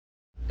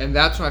And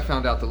that's when I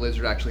found out the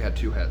lizard actually had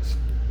 2 heads.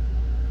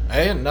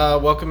 And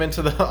welcome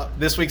into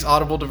this week's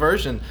Audible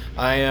Diversion.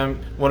 I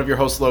am one of your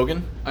hosts,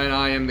 Logan. And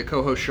I am the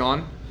co-host,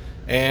 Sean.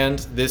 And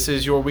this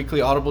is your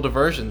weekly Audible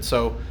Diversion.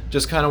 So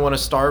just kind of want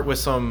to start with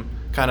some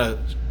kind of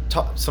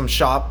some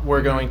shop.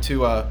 We're going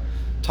to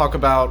talk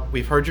about,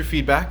 we've heard your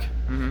feedback.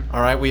 All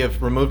right, we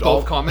have removed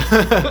Both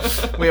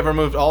comments. We have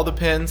removed all the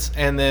pins,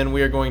 and then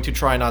we are going to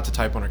try not to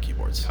type on our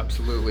keyboards.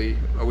 Absolutely.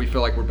 We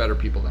feel like we're better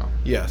people now.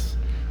 Yes.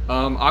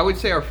 I would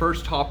say our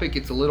first topic,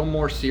 it's a little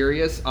more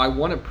serious. I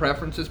want to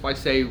preference this by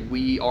saying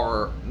we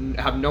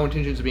have no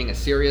intentions of being a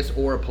serious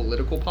or a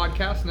political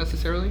podcast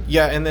necessarily.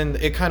 Yeah, and then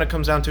it kind of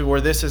comes down to where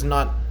this is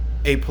not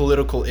a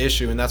political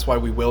issue, and that's why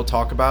we will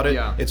talk about it.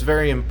 Yeah. It's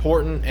very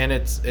important, and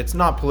it's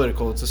not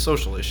political. It's a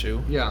social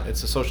issue. Yeah.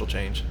 It's a social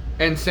change.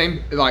 And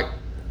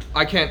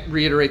I can't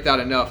reiterate that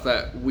enough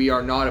that we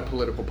are not a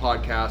political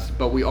podcast,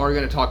 but we are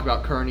going to talk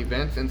about current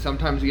events and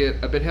sometimes get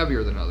a bit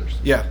heavier than others.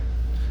 Yeah.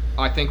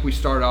 I think we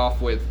start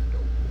off with,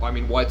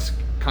 what's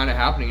kind of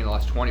happening in the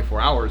last 24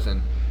 hours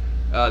and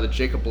the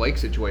Jacob Blake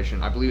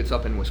situation. I believe it's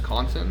up in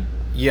Wisconsin.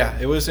 Yeah,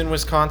 it was in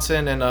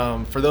Wisconsin,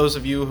 and for those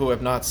of you who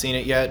have not seen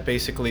it yet,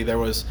 basically there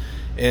was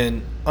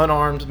an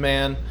unarmed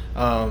man,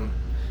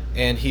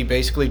 and he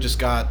basically just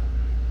got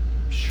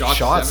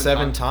shot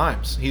 7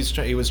 times.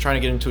 He was trying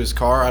to get into his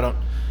car.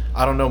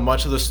 I don't know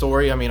much of the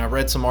story. I mean, I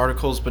read some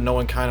articles, but no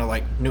one kind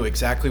of knew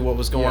exactly what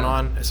was going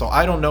on. So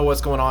I don't know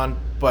what's going on,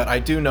 but I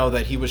do know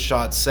that he was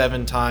shot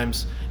 7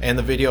 times, and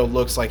the video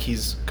looks like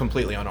he's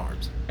completely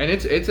unarmed. And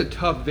it's a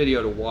tough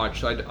video to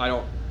watch. So I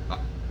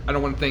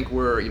don't want to think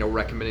we're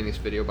recommending this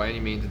video by any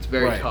means. It's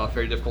very tough,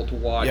 very difficult to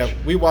watch. Yeah,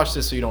 we watched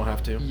this so you don't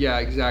have to. Yeah,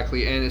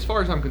 exactly. And as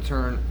far as I'm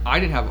concerned, I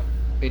didn't have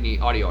any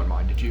audio in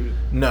mind. Did you?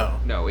 No.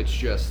 No, it's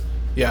just.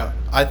 Yeah,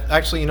 I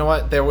actually, you know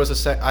what? There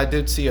was I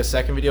did see a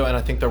second video, and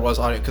I think there was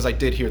audio because I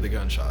did hear the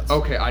gunshots.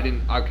 Okay, I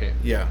didn't. Okay.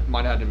 Yeah.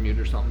 Might have had it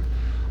muted or something.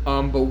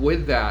 But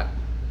with that,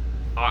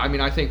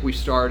 I think we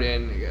start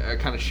in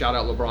kind of shout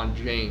out LeBron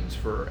James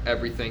for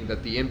everything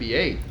that the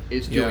NBA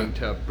is doing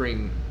to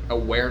bring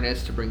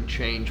awareness, to bring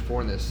change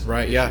for this.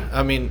 Right. issue. Yeah.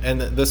 I mean,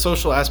 and the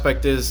social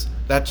aspect is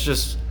it's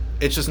just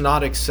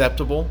not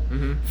acceptable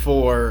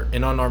for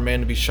an unarmed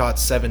man to be shot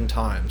 7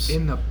 times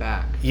in the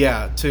back.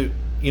 Yeah. To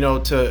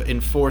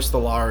enforce the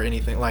law or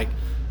anything.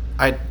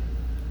 I'm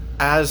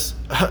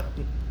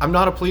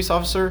not a police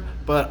officer,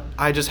 but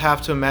I just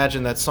have to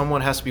imagine that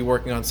someone has to be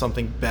working on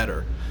something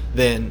better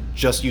than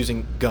just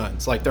using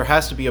guns. There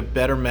has to be a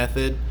better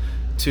method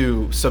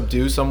to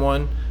subdue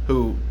someone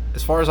who,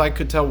 as far as I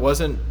could tell,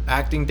 wasn't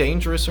acting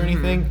dangerous or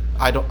anything.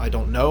 I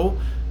don't know.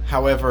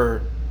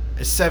 However,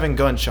 7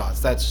 gunshots,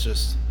 that's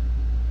just...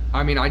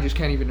 I just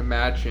can't even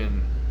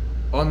imagine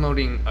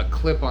unloading a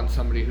clip on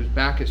somebody whose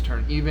back is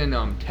turned.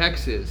 Even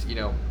Texas,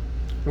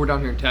 we're down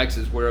here in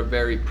Texas. We're a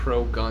very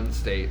pro-gun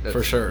state. That's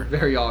for sure.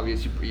 Very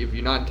obvious. If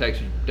you're not in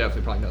Texas, you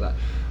definitely probably know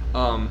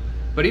that.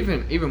 But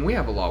even we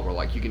have a law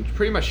where you can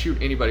pretty much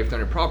shoot anybody if they're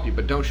on your property,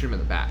 but don't shoot them in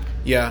the back.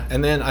 Yeah,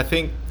 and then I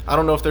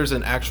don't know if there's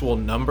an actual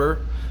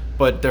number,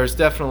 but there's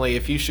definitely,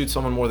 if you shoot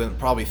someone more than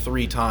probably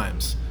 3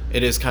 times,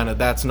 it is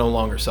that's no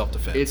longer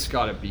self-defense. It's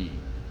got to be.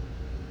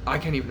 I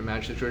can't even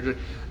imagine this. And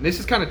this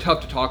is kind of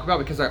tough to talk about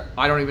because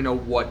I don't even know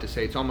what to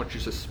say. It's almost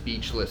just a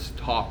speechless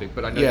topic,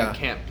 but I know you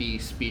can't be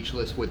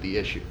speechless with the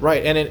issue.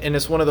 Right, and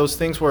it's one of those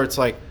things where it's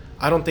I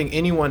don't think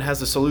anyone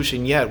has a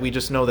solution yet. We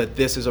just know that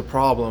this is a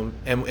problem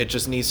and it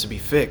just needs to be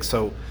fixed.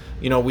 So,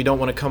 we don't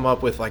want to come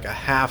up with a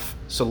half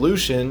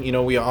solution.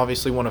 We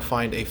obviously want to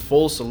find a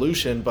full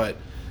solution, but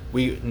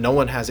no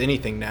one has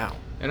anything now.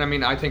 And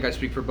I think I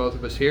speak for both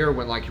of us here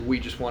when we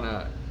just want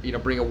to,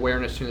 bring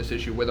awareness to this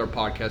issue with our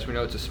podcast. We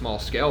know it's a small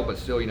scale, but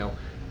still,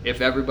 if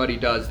everybody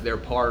does their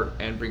part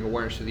and bring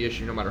awareness to the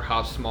issue, no matter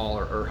how small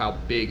or how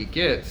big it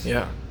gets,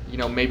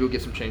 maybe we'll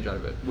get some change out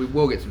of it. We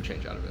will get some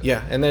change out of it.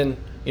 Yeah, and then,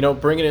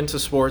 bring it into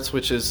sports,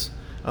 which is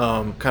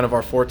kind of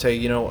our forte.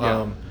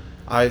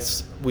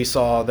 We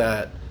saw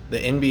that the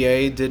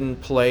NBA didn't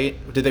play.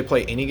 Did they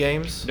play any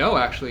games? No,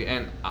 actually,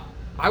 and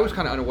I was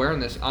kind of unaware in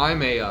this.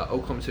 I'm a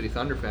Oklahoma City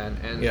Thunder fan,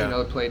 and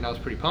they played, and I was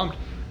pretty pumped.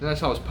 Then I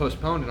saw it was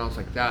postponed, and I was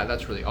like,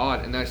 that's really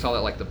odd. And then I saw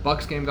that the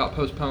Bucks game got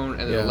postponed,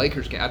 and then the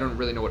Lakers game. I don't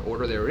really know what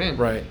order they were in.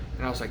 Right.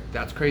 And I was like,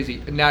 that's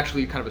crazy. And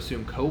naturally, you kind of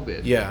assume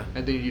COVID. Yeah.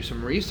 And then you do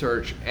some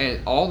research, and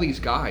all these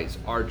guys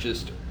are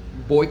just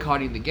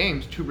boycotting the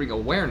games to bring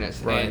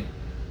awareness. Right. And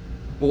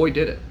boy,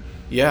 did it.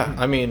 Yeah,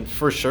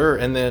 for sure.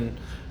 And then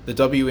the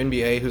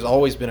WNBA, who's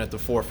always been at the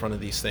forefront of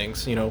these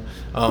things,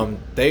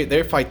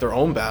 they fight their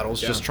own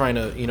battles, just trying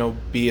to,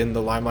 be in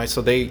the limelight.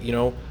 So they,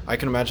 I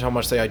can imagine how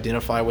much they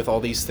identify with all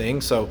these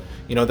things. So,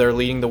 they're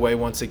leading the way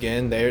once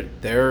again.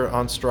 They're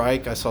on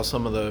strike. I saw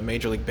some of the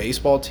Major League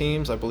Baseball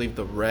teams, I believe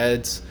the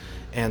Reds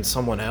and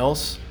someone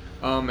else.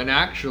 And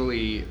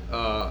actually,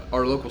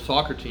 our local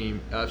soccer team,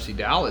 FC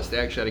Dallas, they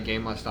actually had a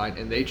game last night,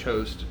 and they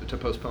chose to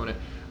postpone it.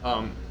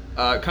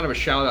 Kind of a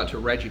shout out to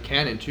Reggie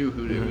Cannon too,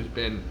 who's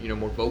been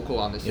more vocal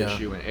on this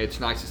issue, and it's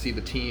nice to see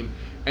the team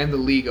and the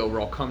league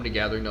overall come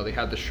together. They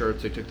had the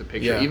shirts, they took the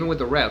picture. Yeah. Even with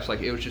the refs,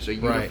 it was just a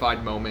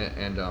unified moment,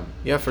 and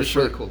yeah, for just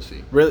sure. really cool to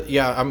see. Really,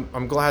 yeah,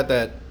 I'm glad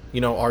that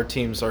our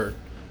teams are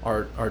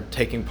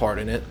taking part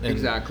in it. And,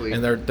 exactly.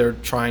 And they're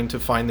trying to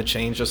find the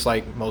change, just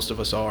like most of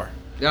us are.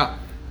 Yeah.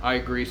 I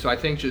agree. So I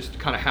think just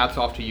kind of hats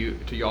off to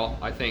y'all.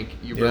 I think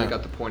you really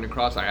got the point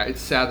across.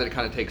 It's sad that it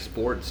kind of takes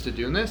sports to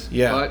doing this.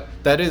 Yeah, but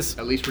that is.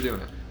 At least we're doing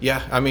it.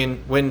 Yeah, I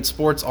mean, when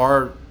sports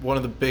are one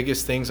of the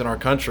biggest things in our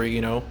country,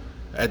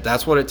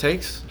 that's what it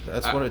takes.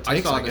 That's what it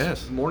takes, I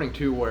guess. This morning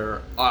too,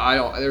 where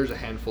there's a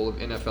handful of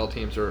NFL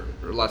teams, or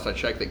last I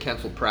checked, that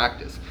canceled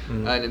practice,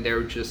 and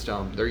they're just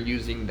they're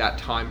using that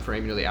time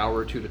frame, the hour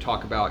or two, to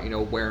talk about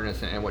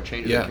awareness and what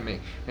changes it can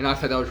make. And I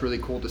thought that was really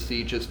cool to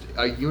see, just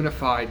a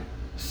unified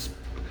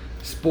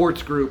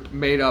sports group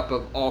made up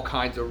of all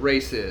kinds of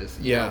races,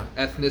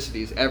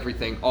 ethnicities,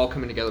 everything, all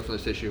coming together for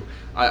this issue.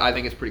 I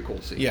think it's pretty cool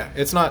to see. Yeah,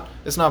 it's not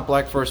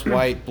black versus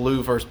white,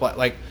 blue versus black.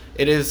 Like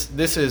it is.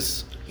 This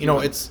is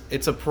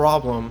it's a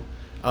problem,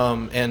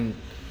 and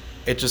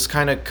it just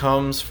kind of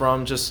comes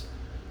from just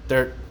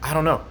there. I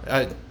don't know.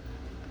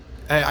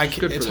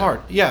 It's hard.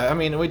 Yeah, I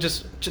mean,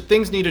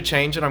 things need to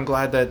change, and I'm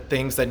glad that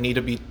things that need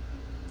to be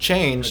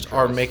changed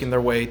are making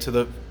their way to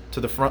the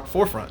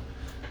forefront.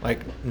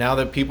 Like, now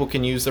that people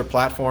can use their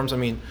platforms, I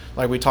mean,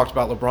 like we talked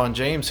about LeBron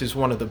James, who's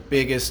one of the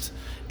biggest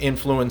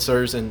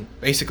influencers in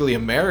basically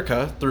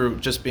America through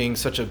just being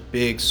such a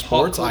big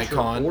sports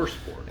icon,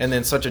 and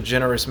then such a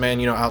generous man,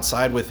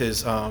 outside with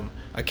his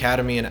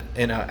academy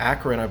in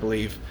Akron, I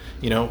believe.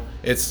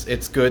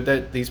 It's good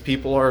that these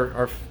people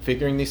are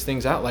figuring these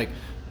things out. Like,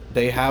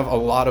 they have a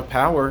lot of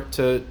power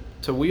to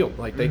wield.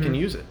 Like, they can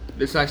use it.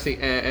 It's nice to,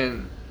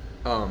 and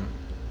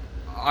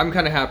I'm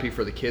kind of happy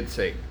for the kids'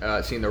 sake,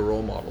 seeing their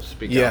role models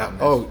speak out on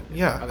this. Oh,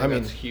 yeah. I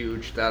mean, that's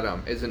huge. That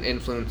is an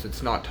influence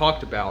that's not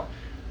talked about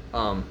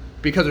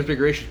because there's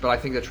bigger issues, but I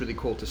think that's really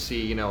cool to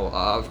see.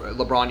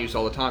 LeBron used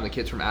all the time, the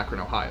kids from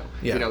Akron, Ohio.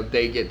 Yeah.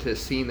 They get to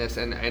see this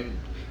and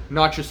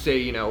not just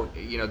say,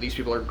 these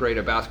people are great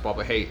at basketball,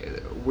 but hey,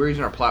 we're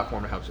using our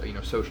platform to have,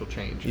 social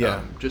change.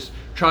 Yeah. Just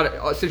try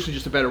to, essentially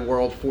just a better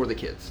world for the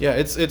kids. Yeah,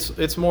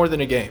 it's more than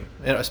a game,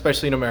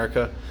 especially in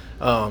America.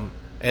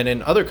 And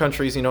in other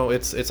countries,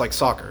 it's like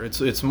soccer.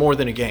 It's more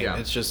than a game. Yeah.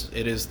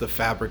 It is the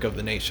fabric of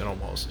the nation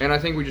almost. And I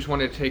think we just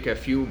wanted to take a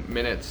few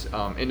minutes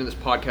into this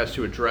podcast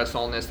to address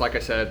all this. Like I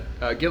said,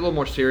 get a little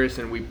more serious,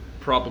 and we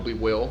probably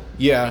will.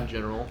 Yeah. In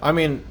general. I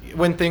mean,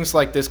 when things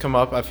like this come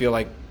up, I feel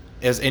like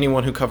as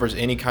anyone who covers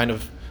any kind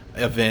of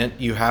event,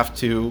 you have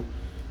to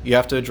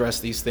address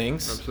these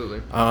things.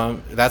 Absolutely.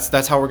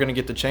 That's how we're going to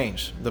get the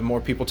change. The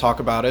more people talk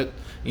about it,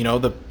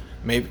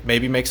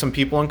 maybe make some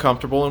people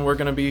uncomfortable, and we're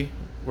going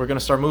to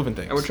start moving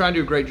things. And we're trying to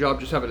do a great job,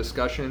 just have a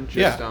discussion.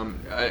 Yeah, at the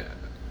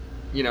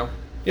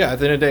end of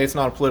the day, it's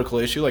not a political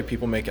issue like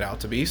people make it out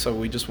to be, so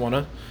we just want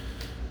to.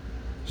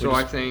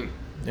 I think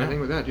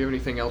with that, do you have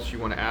anything else you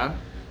want to add?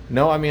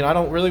 No, I mean, I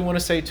don't really want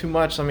to say too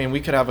much. I mean, we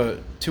could have a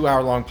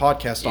 2-hour-long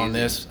podcast on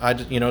this.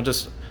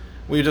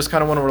 We just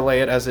kind of want to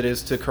relay it as it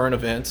is to current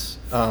events.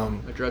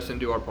 Address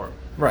and do our part.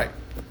 Right.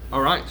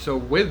 All right, so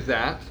with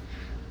that,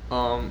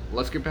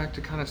 let's get back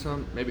to kind of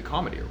some maybe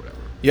comedy or whatever.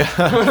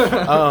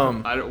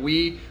 Yeah.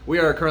 We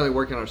are currently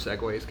working on our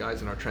segues,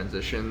 guys, and our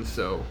transitions.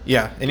 So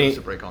yeah, any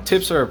break on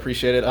tips are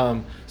appreciated.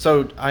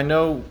 So I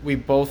know we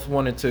both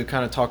wanted to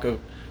kind of talk.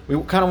 We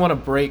kind of want to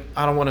break.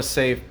 I don't want to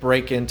say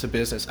break into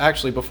business.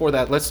 Actually, before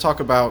that, let's talk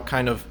about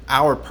kind of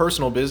our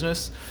personal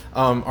business.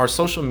 Our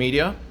social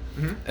media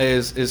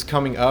is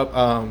coming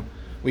up.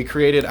 We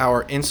created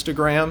our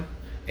Instagram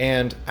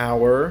and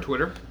our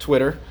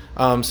Twitter.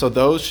 So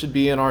those should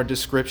be in our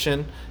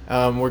description.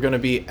 We're going to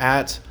be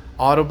at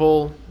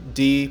Audible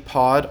D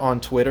Pod on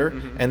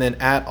Twitter, and then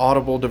at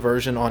Audible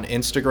Diversion on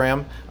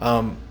Instagram.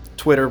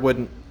 Twitter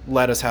wouldn't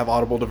let us have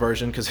Audible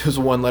Diversion because it was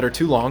one letter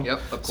too long.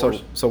 Yep, of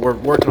course. So we're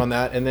working on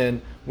that, and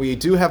then we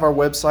do have our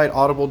website,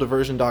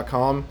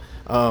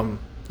 audiblediversion.com.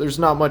 There's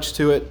not much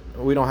to it.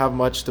 We don't have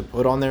much to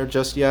put on there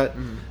just yet.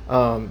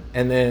 And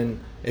then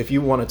if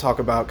you want to talk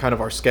about kind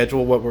of our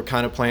schedule, what we're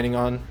kind of planning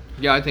on.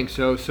 Yeah, I think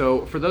so.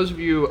 So for those of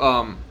you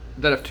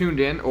that have tuned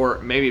in, or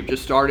maybe have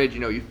just started,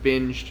 you've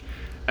binged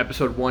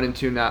episode 1 and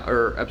 2 now,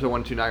 or episode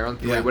 1 and 2 now, you're on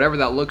 3, whatever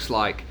that looks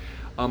like.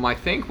 I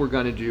think we're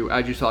going to do,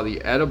 as you saw, the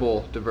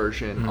edible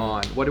diversion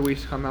on, what do we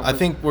come out with? I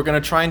think we're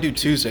going to try and do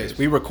Tuesdays.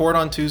 We record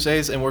on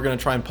Tuesdays, and we're going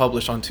to try and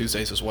publish on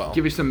Tuesdays as well.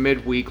 Give you some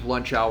midweek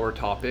lunch hour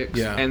topics.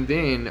 Yeah. And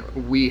then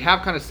we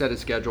have kind of set a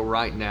schedule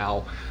right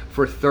now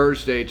for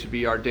Thursday to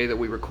be our day that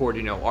we record,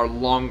 our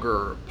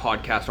longer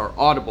podcast, our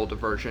Audible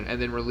diversion,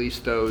 and then release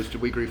those.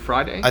 Did we agree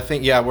Friday? I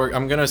think,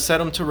 I'm going to set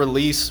them to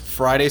release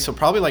Friday, so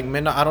probably like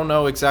midnight. I don't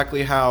know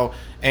exactly how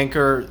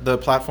Anchor, the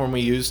platform we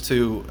use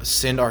to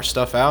send our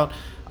stuff out,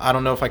 I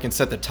don't know if I can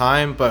set the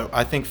time, but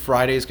I think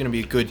Friday is going to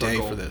be a good day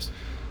for this.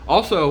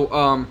 Also,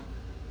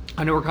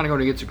 I know we're kind of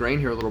going against the grain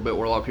here a little bit,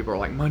 where a lot of people are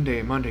like,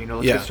 Monday,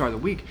 let's get started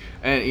the week.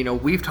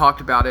 And, we've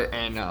talked about it,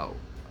 and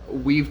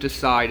we've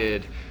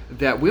decided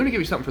that we want to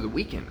give you something for the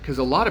weekend, because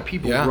a lot of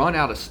people run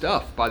out of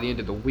stuff by the end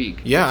of the week.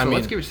 Yeah, so I mean,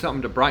 let's give you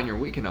something to brighten your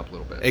weekend up a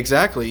little bit.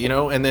 Exactly, you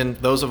know, and then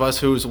those of us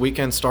whose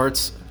weekend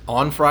starts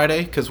on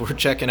Friday because we're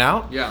checking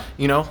out. Yeah.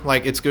 You know,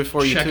 like it's good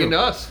for you Check too. into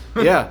us.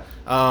 Yeah.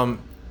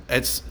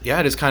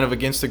 It is kind of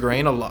against the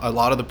grain. A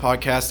lot of the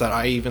podcasts that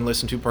I even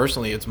listen to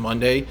personally, it's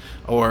Monday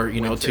or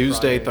Wednesday,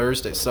 Tuesday, Friday,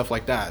 Thursday, stuff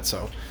like that.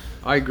 So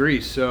I agree.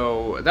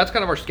 So that's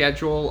kind of our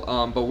schedule.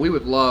 But we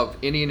would love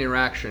any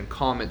interaction,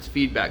 comments,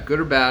 feedback, good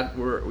or bad.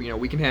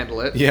 We can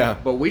handle it. Yeah.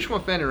 But we just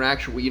want fan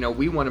interaction.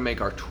 We want to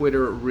make our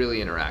Twitter really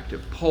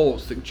interactive.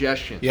 Polls,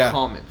 suggestions,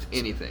 comments,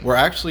 anything. We're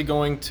actually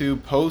going to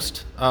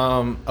post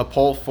a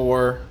poll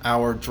for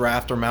our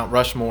draft or Mount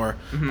Rushmore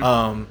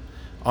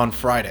on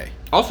Friday.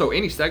 Also,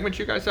 any segments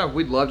you guys have,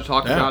 we'd love to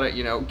talk about it.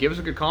 Give us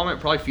a good comment,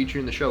 probably feature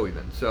in the show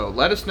even. So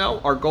let us know.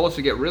 Our goal is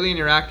to get really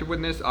interactive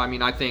with this. I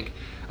mean, I think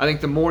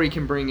the more you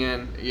can bring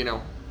in,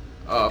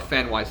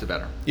 fan-wise, the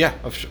better. Yeah,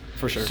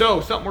 for sure. So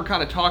something we're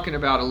kind of talking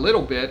about a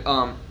little bit.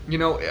 We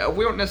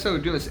don't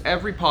necessarily do this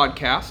every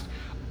podcast,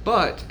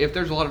 but if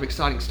there's a lot of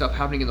exciting stuff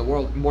happening in the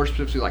world, more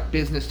specifically like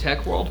business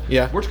tech world,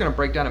 we're just going to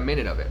break down a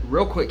minute of it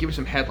real quick. Give you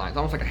some headlines,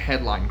 almost like a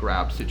headline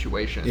grab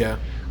situation. Yeah.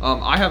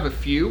 I have a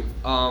few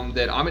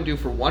that I'm going to do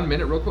for 1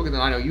 minute real quick, and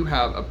then I know you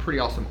have a pretty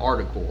awesome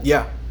article.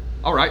 Yeah.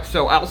 All right,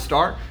 so I'll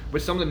start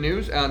with some of the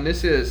news.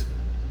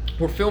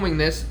 We're filming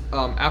this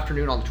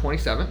afternoon on the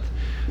 27th.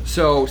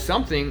 So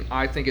something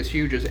I think is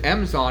huge is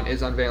Amazon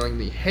is unveiling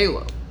the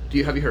Halo.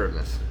 Have you heard of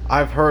this?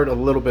 I've heard a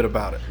little bit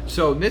about it.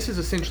 So this is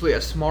essentially a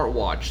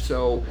smartwatch.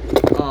 So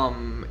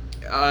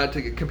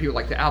to compete with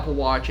like the Apple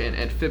Watch and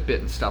Fitbit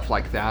and stuff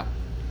like that.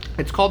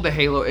 It's called the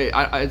Halo.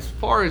 As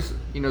far as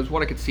as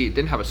what I could see, it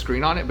didn't have a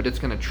screen on it, but it's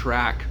going to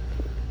track,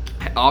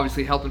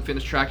 obviously, health and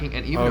fitness tracking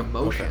and even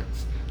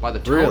emotions by the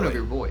tone of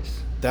your voice.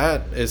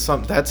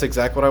 That's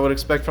exactly what I would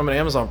expect from an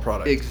Amazon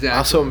product. Exactly. I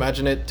also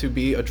imagine it to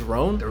be a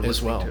drone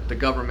as well. The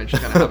government's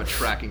just going to have a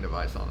tracking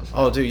device on us.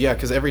 Oh, dude, yeah,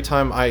 because every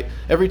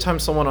time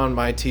someone on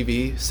my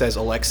TV says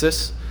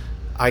Alexis,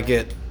 I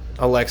get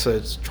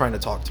Alexa trying to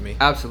talk to me.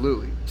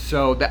 Absolutely.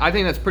 So I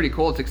think that's pretty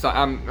cool. It's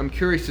exciting. I'm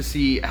curious to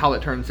see how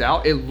it turns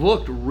out. It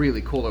looked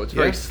really cool though. It's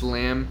very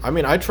slim. I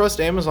mean, I trust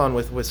Amazon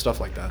with stuff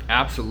like that.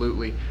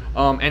 Absolutely.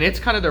 And it's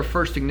kind of their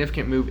first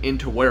significant move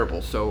into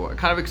wearables. So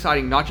kind of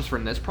exciting, not just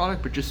from this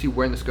product, but just see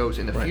where this goes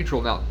in the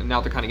future.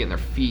 Now they're kind of getting their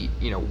feet,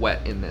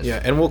 wet in this.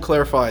 Yeah, and we'll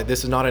clarify,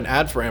 this is not an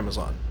ad for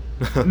Amazon.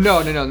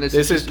 No.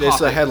 This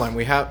is a headline.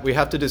 We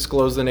have to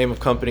disclose the name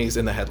of companies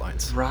in the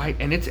headlines. Right,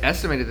 and it's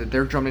estimated that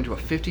they're jumping into a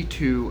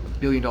 $52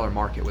 billion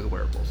market with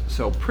wearables.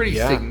 So pretty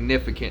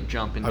significant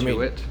jump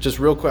into it. Just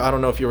real quick, I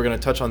don't know if you were going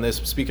to touch on this.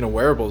 Speaking of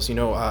wearables,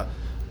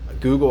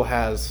 Google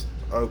has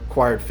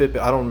acquired Fitbit.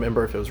 I don't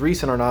remember if it was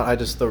recent or not.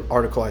 The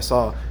article I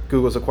saw,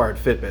 Google's acquired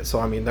Fitbit. So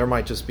I mean, there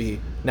might just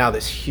be now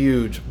this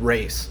huge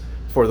race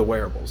for the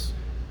wearables.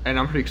 And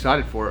I'm pretty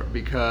excited for it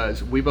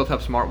because we both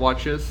have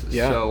smartwatches.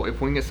 Yeah. So if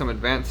we can get some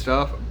advanced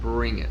stuff,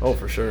 bring it. Oh,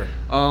 for sure.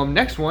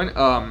 Next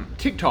one,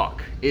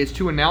 TikTok is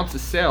to announce a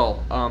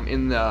sale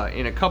in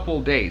a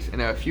couple days, in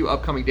a few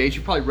upcoming days.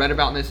 You probably read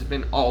about this. It's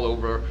been all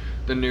over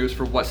the news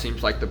for what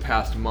seems like the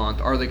past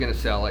month. Are they going to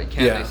sell it?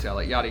 Can they sell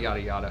it? Yada,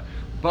 yada, yada.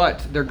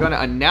 But they're going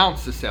to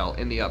announce the sale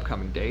in the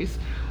upcoming days.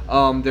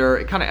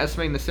 They're kind of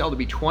estimating the sale to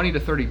be $20 to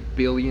 $30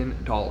 billion.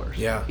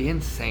 Yeah.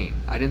 Insane.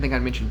 I didn't think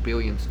I'd mention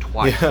billions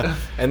twice. Yeah.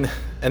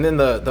 And then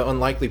the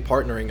unlikely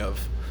partnering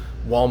of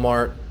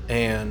Walmart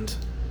and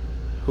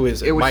who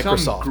is it? It was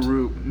Microsoft. Some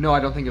group. No,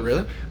 I don't think it was.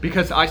 Really?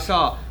 Because I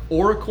saw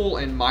Oracle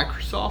and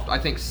Microsoft, I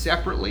think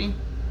separately,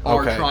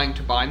 are trying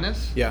to buy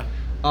this. Yeah.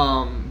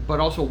 But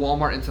also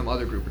Walmart and some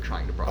other group are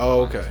trying to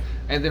buy this.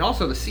 And then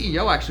also the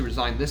CEO actually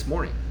resigned this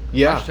morning.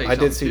 Yeah, I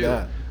did see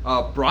that.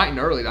 Bright and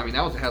early. I mean,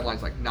 that was the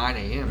headlines like 9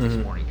 a.m. this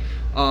morning.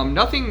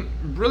 Nothing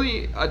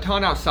really a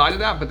ton outside of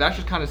that, but that's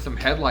just kind of some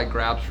headline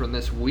grabs from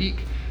this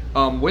week.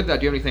 With that,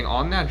 do you have anything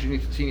on that? Did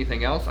you see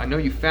anything else? I know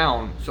you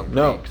found something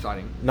pretty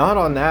exciting. Not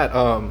on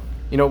that.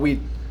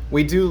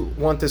 We do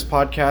want this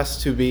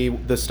podcast to be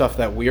the stuff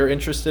that we are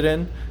interested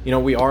in.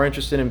 We are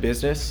interested in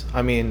business.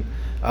 I mean,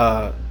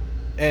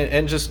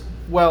 and just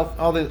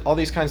all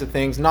these kinds of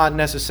things, not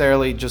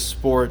necessarily just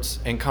sports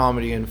and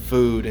comedy and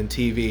food and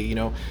TV.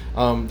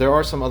 There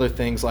are some other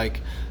things like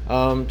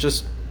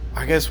just,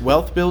 I guess,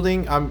 wealth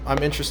building.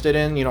 I'm interested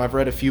in. I've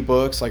read a few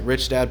books like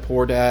Rich Dad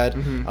Poor Dad,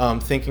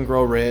 Think and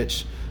Grow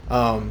Rich.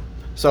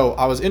 So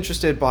I was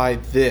interested by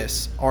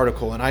this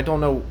article, and I don't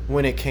know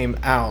when it came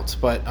out,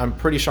 but I'm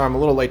pretty sure I'm a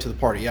little late to the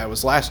party. Yeah, it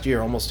was last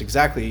year, almost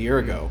exactly a year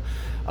ago.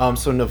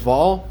 So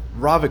Naval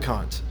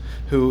Ravikant,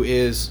 who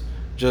is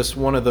just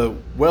one of the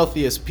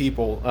wealthiest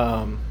people.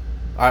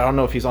 I don't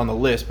know if he's on the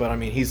list, but I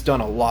mean, he's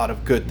done a lot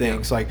of good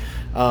things. Like,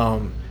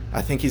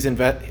 I think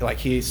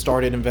he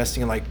started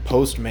investing in like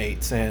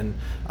Postmates and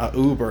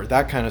Uber,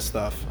 that kind of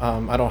stuff.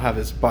 I don't have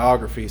his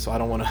biography, so I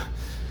don't want to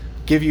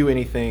give you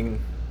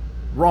anything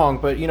wrong,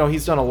 but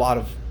he's done a lot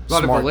of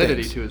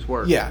validity things to his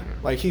work. Yeah,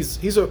 like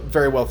he's a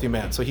very wealthy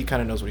man, so he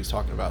kind of knows what he's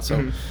talking about.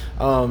 So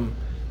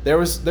there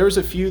was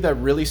a few that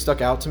really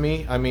stuck out to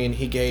me. I mean,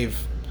 he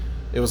gave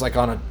It was like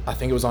I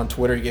think it was on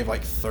Twitter. He gave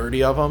like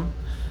 30 of them.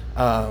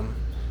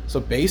 So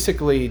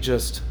basically,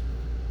 just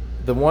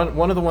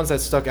one of the ones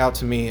that stuck out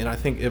to me, and I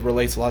think it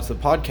relates a lot to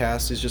the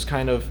podcast, is just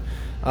kind of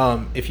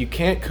if you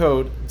can't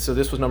code. So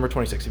this was number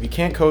 26. If you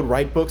can't code,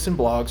 write books and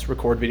blogs,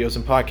 record videos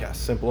and podcasts.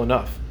 Simple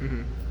enough.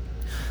 Mm-hmm.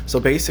 So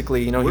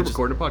basically, you know, we're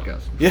recording a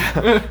podcast.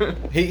 Yeah,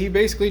 he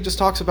basically just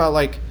talks about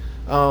like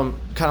kind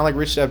of like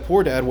Rich Dad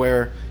Poor Dad,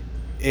 where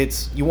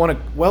it's you want to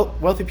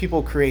wealthy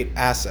people create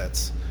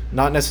assets,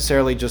 not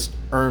necessarily just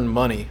earn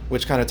money,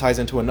 which kind of ties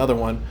into another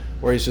one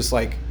where he's just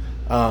like,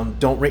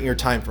 don't rent your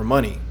time for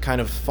money.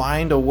 Kind of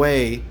find a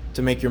way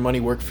to make your money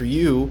work for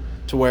you,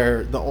 to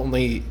where the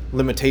only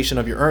limitation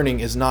of your earning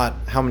is not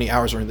how many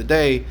hours are in the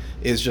day,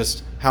 is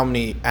just how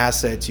many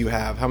assets you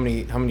have, how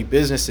many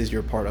businesses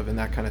you're a part of, and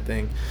that kind of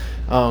thing.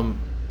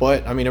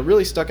 But I mean, it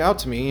really stuck out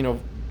to me. You know,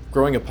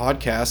 growing a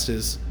podcast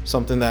is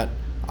something that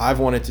I've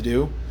wanted to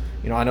do.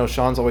 You know, I know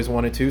Sean's always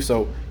wanted to.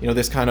 So, you know,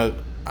 this kind of,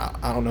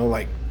 I don't know,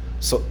 like,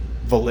 so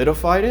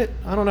validified it.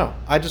 I don't know.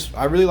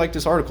 I really like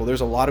this article.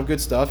 There's a lot of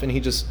good stuff, and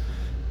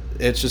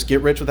it's just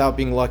get rich without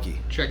being lucky.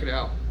 Check it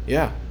out.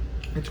 Yeah.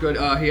 It's good.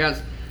 He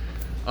has,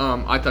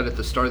 I thought at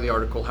the start of the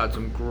article had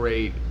some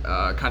great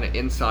kind of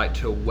insight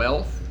to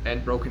wealth,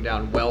 and broken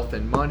down wealth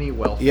and money,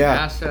 wealth and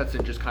assets,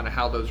 and just kind of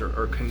how those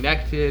are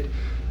connected.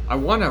 I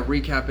want to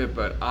recap it,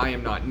 but I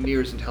am not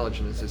near as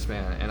intelligent as this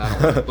man, and I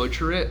don't want to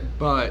butcher it,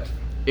 but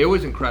it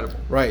was incredible.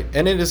 Right.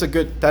 And it is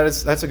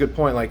that's a good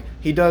point. Like,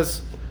 he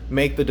does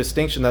make the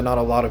distinction that not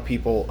a lot of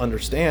people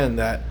understand,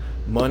 that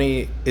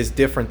money is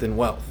different than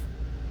wealth.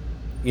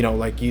 You know,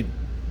 like I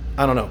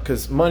don't know,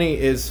 because money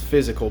is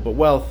physical, but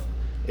wealth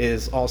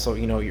is also,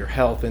 you know, your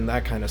health and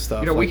that kind of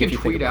stuff. You know, like, we can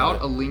tweet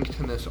out a link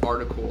to this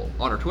article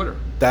on our Twitter.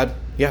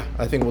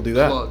 I think we'll do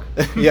that. Plug.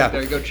 Yeah.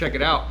 There you go, check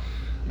it out.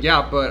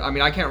 Yeah, but I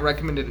mean, I can't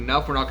recommend it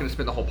enough. We're not going to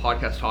spend the whole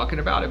podcast talking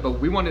about it, but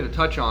we wanted to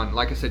touch on,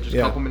 like I said, just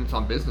a couple minutes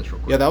on business real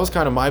quick. Yeah, that was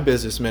kind of my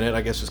business minute,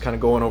 I guess, just kind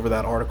of going over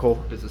that article.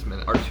 Business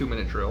minute, our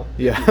 2-minute drill.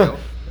 Yeah.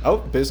 Oh,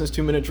 business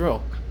 2-minute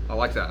drill. I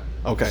like that.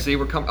 Okay. See,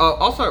 we're coming.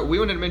 Also, we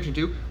wanted to mention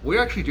too,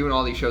 we're actually doing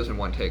all these shows in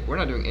one take. We're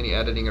not doing any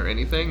editing or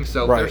anything,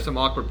 so if there's some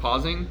awkward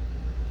pausing,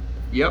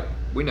 yep,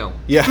 we know.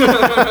 Yeah.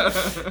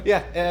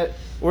 Yeah.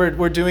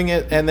 We're doing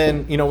it, and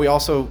then, you know, we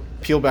also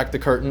peel back the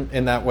curtain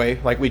in that way,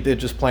 like we did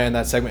just plan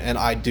that segment, and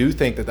I do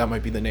think that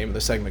might be the name of the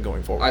segment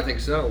going forward. I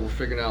think so. We're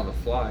figuring it out on the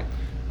fly.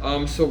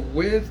 So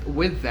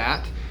with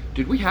that,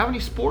 did we have any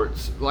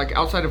sports, like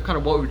outside of kind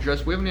of what we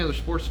addressed? Do we have any other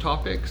sports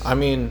topics? I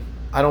mean,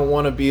 I don't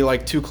want to be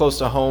like too close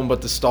to home,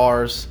 but the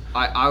Stars.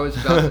 I was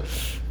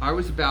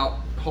about.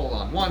 Hold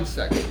on 1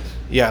 second.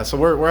 Yeah, so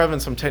we're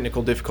having some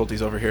technical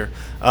difficulties over here.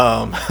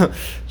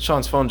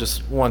 Sean's phone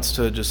just wants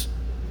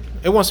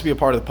to be a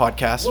part of the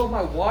podcast. Well,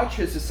 my watch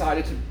has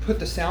decided to put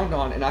the sound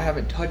on, and I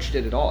haven't touched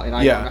it at all, and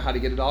I don't know how to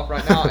get it off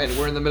right now, and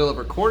we're in the middle of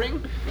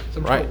recording, so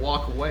I'm trying to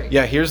walk away.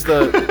 Yeah, here's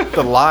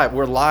the live.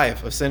 We're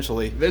live,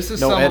 essentially. This is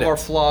some of our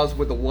flaws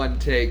with the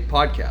one-take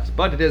podcast,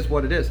 but it is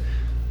what it is.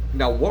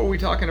 Now, what were we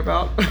talking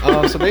about?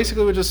 So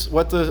basically, we're just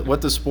what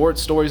the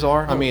sports stories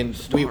are. I mean,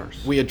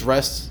 stars. we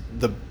addressed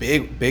the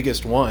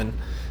biggest one.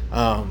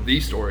 The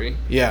story.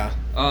 Yeah.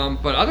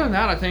 But other than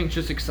that, I think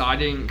just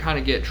exciting, kind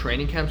of get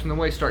training camps in the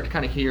way, start to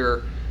kind of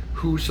hear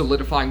who's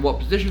solidifying what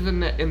positions in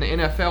the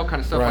NFL, kind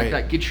of stuff like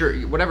that. Get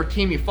your whatever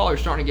team you follow, you're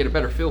starting to get a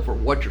better feel for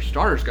what your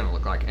starter's going to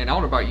look like. And I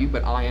don't know about you,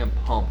 but I am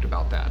pumped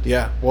about that.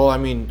 Yeah. Well, I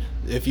mean,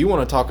 if you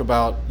want to talk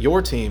about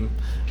your team,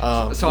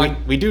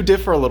 we do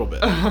differ a little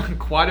bit.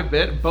 Quite a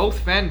bit. Both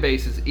fan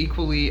bases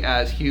equally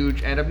as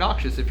huge and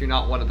obnoxious if you're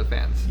not one of the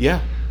fans.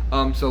 Yeah.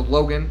 So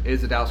Logan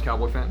is a Dallas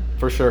Cowboy fan.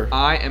 For sure.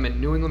 I am a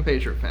New England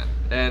Patriot fan.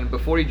 And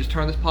before you just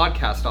turn this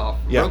podcast off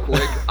real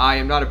quick, I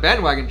am not a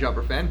bandwagon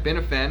jumper fan. Been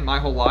a fan my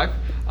whole life.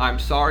 I'm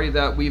sorry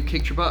that we've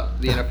kicked your butt,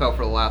 the NFL,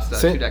 for the last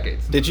 2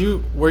 decades.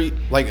 Were you,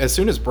 like, as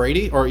soon as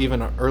Brady, or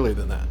even earlier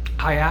than that?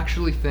 I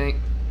actually think,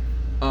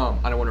 I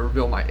don't want to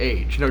reveal my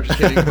age. No, just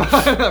kidding.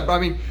 But I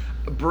mean,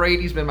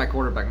 Brady's been my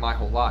quarterback my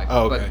whole life.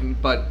 Oh, okay.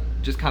 But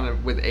just kind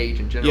of with age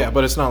in general. Yeah,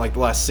 but it's not like the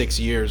last 6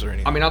 years or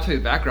anything. I mean, I'll tell you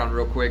the background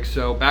real quick.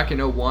 So back in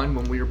 2001,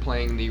 when we were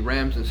playing the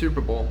Rams in the Super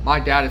Bowl,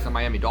 my dad is a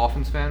Miami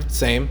Dolphins fan.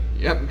 Same.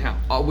 Yep.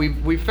 Now,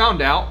 we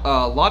found out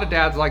a lot of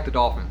dads like the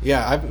Dolphins.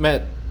 Yeah,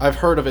 I've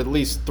heard of at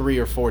least 3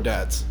 or 4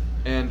 dads.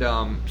 And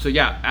so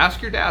yeah,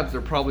 ask your dads.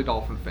 They're probably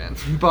Dolphin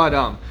fans.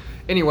 But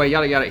anyway,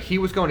 yada yada. He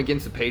was going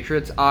against the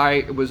Patriots.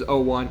 I was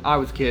 2001. I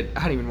was a kid.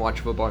 I hadn't even watched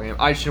a football game.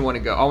 I just didn't want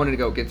to go. I wanted to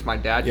go against my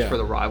dad just for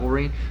the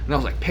rivalry. And I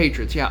was like,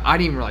 Patriots. Yeah, I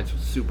didn't even realize it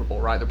was Super Bowl.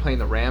 Right? They're playing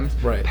the Rams.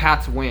 Right.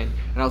 Pats win.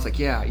 And I was like,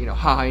 yeah,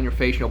 haha in your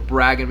face,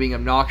 bragging, being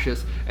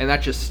obnoxious, and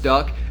that just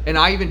stuck. And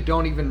I didn't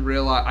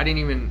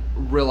even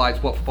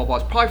realize what football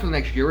was. Probably for the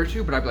next year or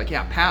two. But I'd be like,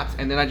 yeah, Pats.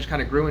 And then I just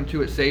kind of grew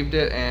into it, saved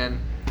it, and.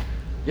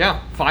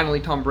 Yeah, finally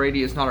Tom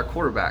Brady is not our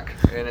quarterback,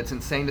 and it's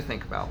insane to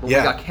think about. But we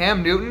got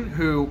Cam Newton,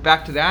 who,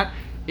 back to that,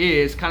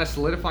 is kind of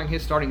solidifying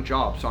his starting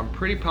job. So I'm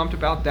pretty pumped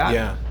about that.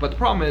 Yeah. But the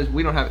problem is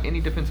we don't have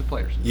any defensive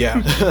players.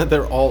 Yeah,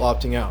 they're all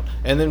opting out.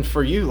 And then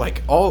for you,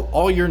 like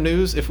all your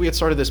news, if we had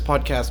started this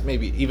podcast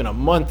maybe even a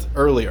month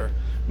earlier,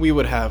 we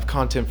would have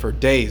content for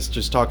days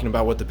just talking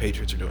about what the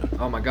Patriots are doing.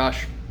 Oh my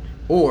gosh.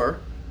 Or,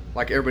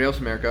 like everybody else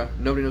in America,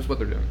 nobody knows what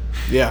they're doing.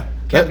 Yeah.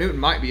 Cam Newton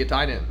might be a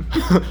tight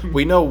end.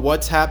 We know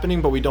what's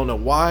happening, but we don't know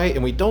why,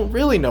 and we don't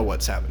really know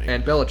what's happening.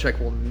 And Belichick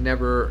will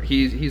never.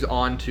 He's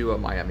on to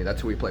Miami.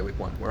 That's who we play week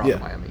 1. We're on to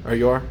Miami. Are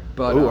you are?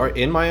 But are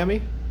in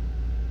Miami?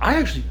 I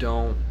actually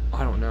don't.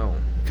 I don't know.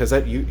 Because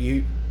that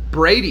you.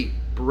 Brady.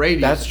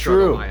 That's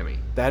true. Miami.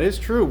 That is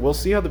true. We'll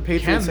see how the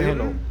Patriots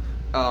handle.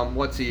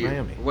 What's he?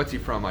 Miami. What's he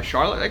from?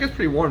 Charlotte. I guess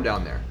pretty warm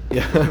down there.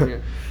 Yeah.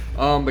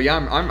 But yeah,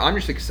 I'm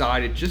just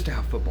excited just to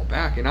have football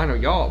back. And I know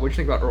y'all. What do you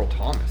think about Earl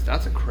Thomas?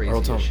 That's a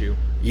crazy issue.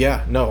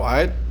 Yeah. No,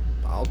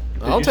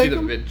 I'll take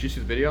him. Did you see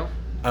the video?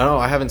 Oh,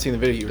 I haven't seen the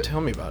video. You were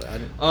telling me about it.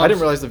 I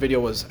didn't realize the video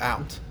was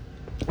out.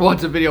 Well,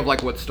 it's a video of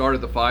like what started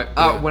the fight.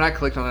 When I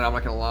clicked on it, I'm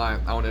not gonna lie,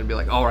 I wanted to be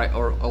like, all right,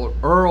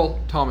 Earl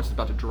Thomas is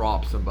about to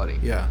drop somebody.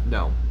 Yeah.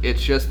 No,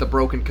 it's just the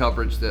broken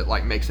coverage that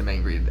like makes him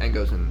angry and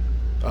goes and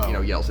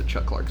yells at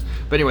Chuck Clark's.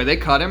 But anyway, they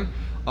cut him.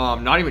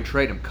 Not even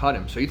trade him, cut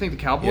him. So you think the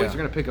Cowboys are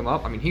going to pick him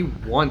up? I mean, he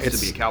wants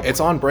to be a Cowboy. It's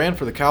on brand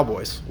for the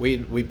Cowboys.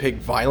 We pick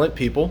violent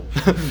people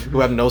who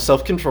have no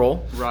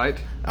self-control.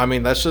 Right. I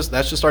mean, that's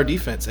just our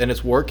defense, and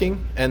it's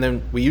working. And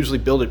then we usually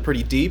build it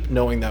pretty deep,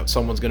 knowing that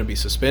someone's going to be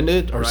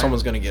suspended or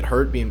someone's going to get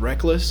hurt being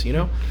reckless.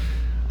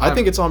 I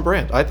think it's on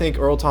brand. I think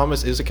Earl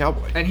Thomas is a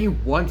Cowboy. And he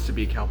wants to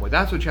be a Cowboy.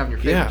 That's what you have in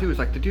your favor, too. It's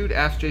like the dude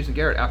asked Jason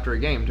Garrett after a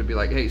game to be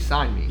like, hey,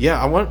 sign me. Yeah,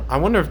 I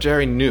wonder if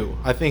Jerry knew.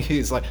 I think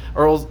he's like,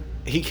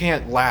 he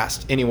can't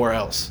last anywhere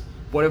else.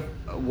 What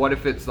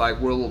if it's like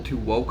we're a little too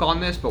woke on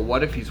this, but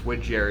what if he's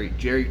with Jerry?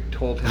 Jerry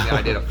told him the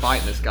idea of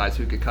fighting this guy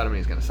so he could cut him and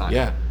he's going to sign him.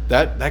 Yeah,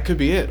 that could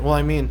be it. Well,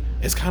 I mean,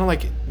 it's kind of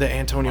like the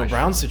Antonio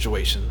Brown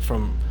situation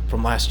from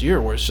last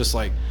year where it's just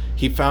like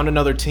he found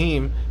another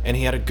team and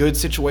he had a good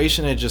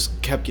situation and it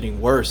just kept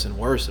getting worse and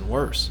worse and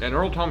worse. And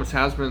Earl Thomas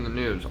has been in the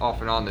news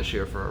off and on this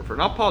year for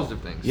not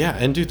positive things. Yeah,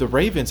 and dude, the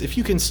Ravens, if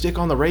you can stick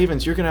on the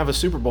Ravens, you're going to have a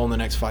Super Bowl in the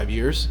next 5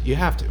 years. You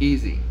have to.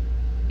 Easy.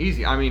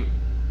 I mean,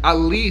 at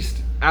least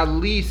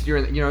you're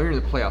in you're in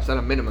the playoffs. At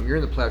a minimum, you're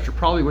in the playoffs. You're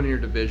probably winning your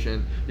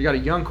division. You got a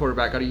young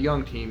quarterback, got a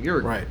young team. You're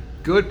in a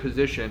good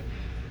position.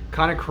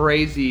 Kind of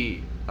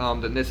crazy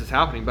that this is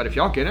happening, but if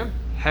y'all get him,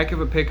 heck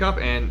of a pickup,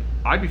 and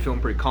I'd be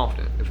feeling pretty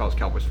confident if I was a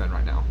Cowboys fan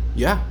right now.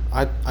 Yeah,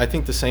 I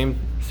think the same.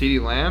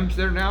 CeeDee Lamb's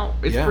there now.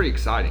 It's pretty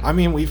exciting. I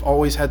mean, we've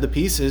always had the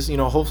pieces.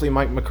 Hopefully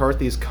Mike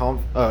McCarthy is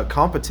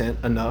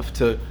competent enough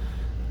to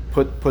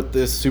put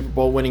this Super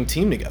Bowl winning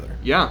team together.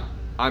 Yeah.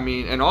 I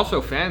mean, and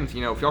also fans,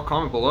 if y'all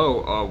comment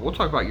below, we'll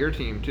talk about your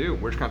team too.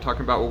 We're just kind of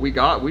talking about what we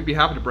got. We'd be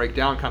happy to break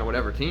down kind of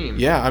whatever team.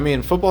 Yeah, I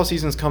mean, football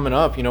season's coming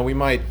up. We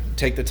might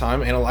take the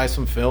time, analyze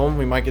some film.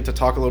 We might get to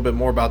talk a little bit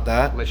more about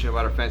that. Let you know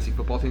about our fantasy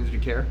football teams if you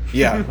care.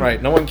 Yeah,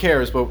 right. No one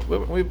cares, but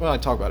we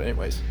might talk about it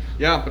anyways.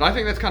 Yeah, but I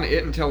think that's kind of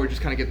it until we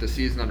just kind of get the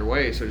season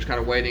underway. So just kind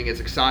of waiting. It's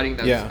exciting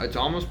that it's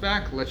almost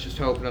back. Let's just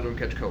hope none of them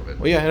catch COVID.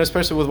 Well, yeah, and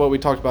especially with what we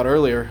talked about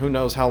earlier, who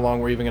knows how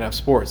long we're even going to have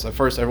sports. At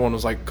first, everyone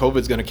was like,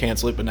 COVID's going to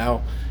cancel it, but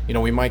now,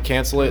 we might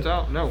cancel it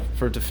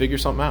to figure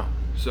something out.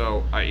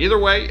 So either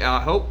way,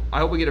 I hope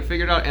we get it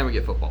figured out and we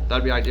get football.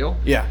 That'd be ideal.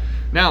 Yeah.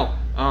 Now,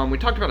 we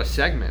talked about a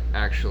segment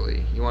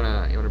actually. You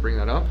wanna bring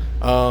that up?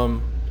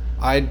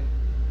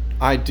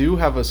 I do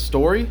have a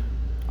story.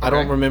 Okay. I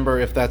don't remember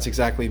if that's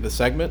exactly the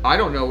segment. I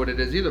don't know what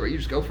it is either, but you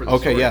just go for the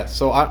story. Okay, yeah.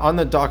 So on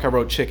the doc, I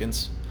wrote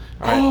chickens.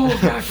 All right. Oh,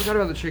 yeah, I forgot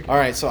about the chickens. All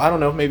right, so I don't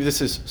know. Maybe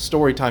this is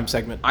story time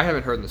segment. I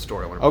haven't heard the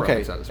story.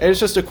 Okay, it's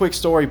just a quick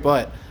story,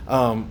 but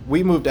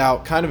we moved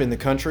out kind of in the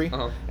country,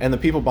 and the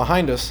people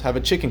behind us have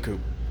a chicken coop.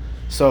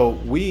 So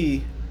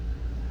we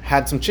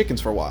had some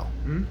chickens for a while.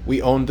 Mm-hmm.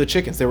 We owned the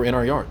chickens. They were in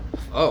our yard.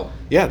 Oh.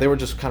 Yeah, they were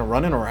just kind of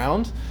running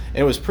around, and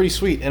it was pretty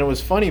sweet. And it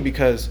was funny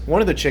because one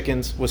of the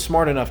chickens was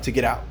smart enough to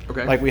get out.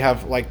 Okay. Like we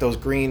have like those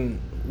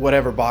green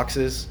whatever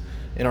boxes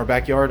in our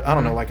backyard. I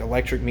don't know, like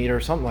electric meter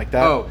or something like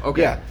that. Oh,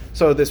 okay. Yeah.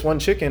 So this one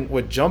chicken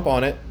would jump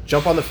on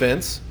the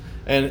fence,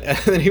 and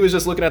then he was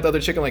just looking at the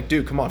other chicken like,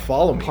 dude, come on,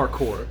 follow me.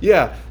 Parkour.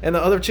 Yeah. And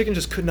the other chicken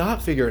just could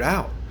not figure it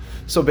out.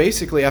 So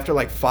basically, after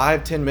like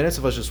 5-10 minutes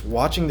of us just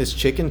watching this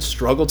chicken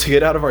struggle to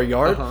get out of our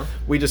yard,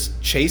 we just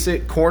chase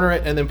it, corner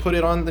it, and then put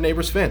it on the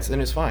neighbor's fence,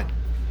 and it's fine.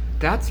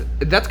 That's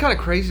kind of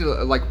crazy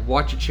to like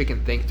watch a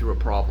chicken think through a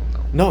problem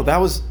though. No, that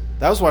was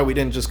why we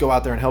didn't just go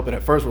out there and help it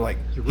at first. We're like,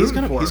 he's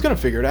gonna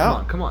figure it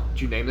out. Come on.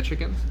 Did you name the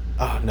chickens?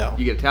 No.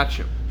 You get attached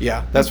to them.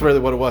 Yeah, that's really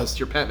what it was. It's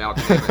your pet now.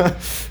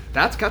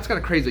 That's kind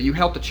of crazy. You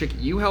helped the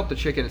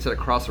chicken instead of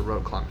cross the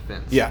road, climb a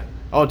fence. Yeah.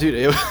 Oh, dude,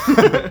 it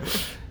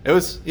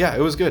was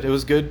good. It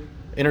was good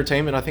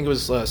entertainment. I think it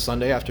was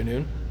Sunday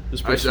afternoon. It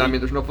was pretty sweet. I mean,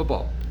 there's no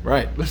football.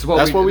 Right. This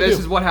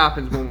is what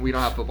happens when we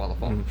don't have football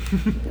in the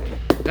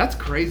fall. That's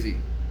crazy.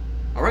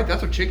 All right,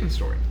 that's a chicken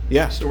story.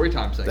 Yeah. Story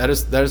time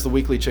segment. That is the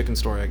weekly chicken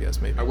story, I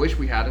guess, maybe. I wish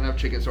we had enough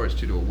chicken stories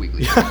to do a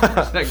weekly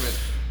segment.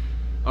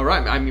 All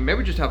right, I mean,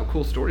 maybe just have a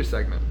cool story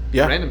segment.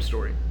 Yeah. Random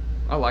story.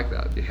 I like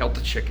that. You helped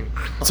the chicken.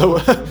 So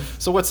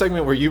what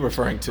segment were you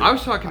referring to? I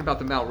was talking about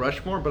the Mount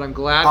Rushmore, but I'm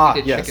glad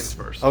we did chickens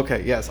first.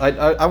 Okay, yes.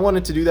 I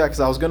wanted to do that because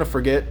I was going to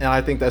forget, and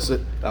I think that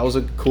was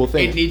a cool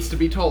thing. It needs to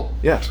be told.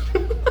 Yeah.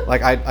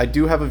 Like, I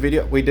do have a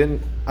video.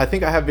 I I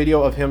think I have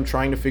video of him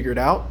trying to figure it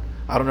out.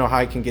 I don't know how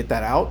I can get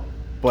that out,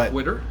 but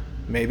Twitter?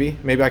 Maybe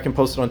I can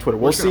post it on Twitter.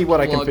 We'll see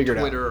what I can figure it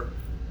out. Twitter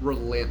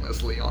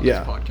relentlessly on this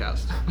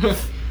podcast.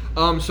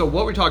 So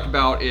what we talked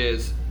about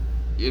is,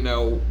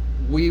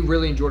 we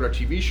really enjoyed our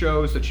TV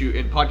shows that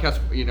in podcast,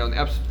 in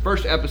the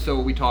first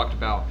episode we talked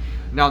about.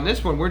 Now in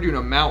this one, we're doing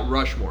a Mount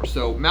Rushmore.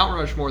 So Mount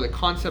Rushmore, the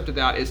concept of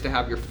that is to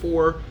have your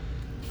 4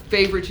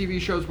 favorite TV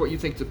shows, what you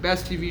think the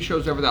best TV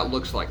shows, whatever that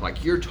looks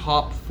like your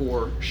top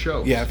 4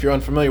 shows. Yeah, if you're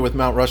unfamiliar with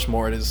Mount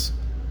Rushmore, it is,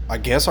 I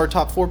guess, our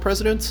top 4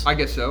 presidents? I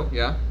guess so,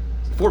 yeah.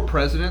 4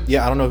 presidents?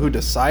 Yeah, I don't know who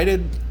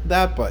decided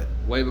that, but...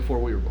 way before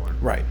we were born.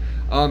 Right.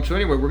 So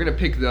anyway, we're going to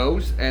pick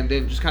those and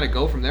then just kind of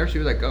go from there, see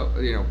where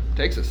that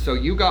takes us. So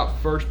you got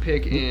first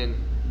pick in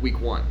week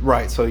 1.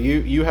 Right, so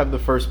you have the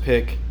first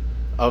pick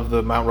of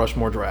the Mount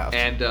Rushmore draft.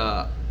 And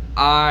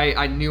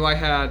I knew I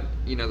had,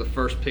 the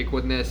first pick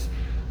with this.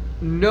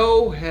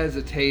 No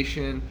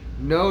hesitation,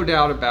 no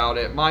doubt about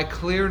it. My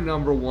clear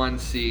number 1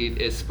 seed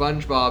is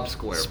SpongeBob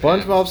SquarePants.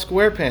 SpongeBob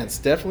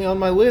SquarePants, definitely on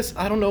my list.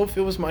 I don't know if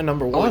it was my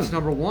number 1. Oh, it's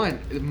number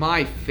 1.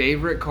 My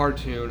favorite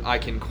cartoon. I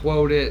can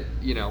quote it,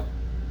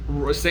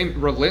 same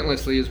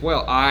relentlessly as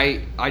well. I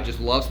just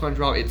love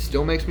SpongeBob. It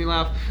still makes me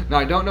laugh. Now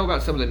I don't know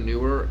about some of the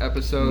newer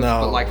episodes,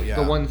 but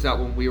the ones that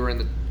when we were in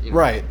the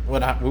right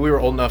when we were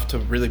old enough to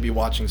really be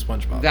watching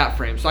SpongeBob. That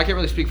frame. So I can't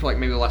really speak for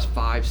maybe the last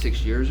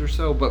 5-6 years or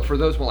so, but for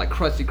those one like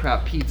Krusty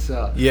Krab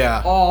Pizza,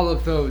 all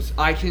of those,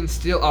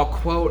 I'll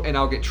quote and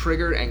I'll get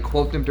triggered and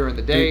quote them during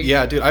the day.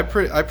 Dude, I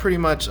pretty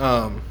much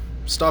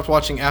stopped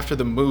watching after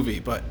the movie,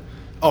 but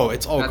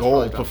it's all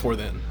gold before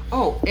then.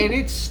 Oh, and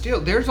it's still,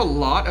 there's a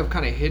lot of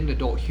kind of hidden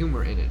adult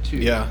humor in it too.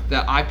 Yeah.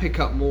 That I pick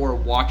up more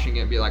watching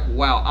it and be like,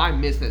 wow, I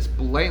missed this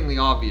blatantly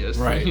obvious,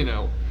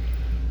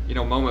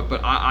 moment.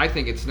 But I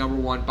think it's number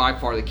 1 by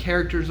far. The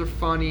characters are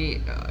funny.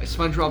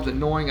 SpongeBob's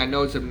annoying. I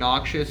know it's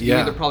obnoxious. You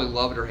either probably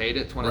love it or hate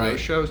it. It's one of those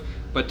shows.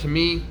 But to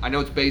me, I know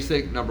it's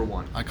basic, number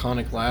 1.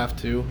 Iconic laugh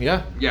too.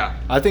 Yeah. Yeah.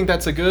 I think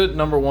that's a good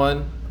number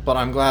 1, but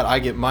I'm glad I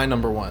get my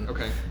number 1.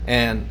 Okay.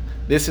 And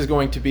this is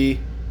going to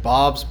be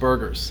Bob's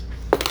Burgers.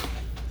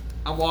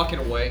 I'm walking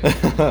away.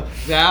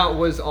 That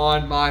was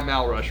on my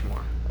Mount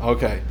Rushmore.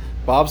 Okay.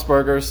 Bob's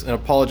Burgers, and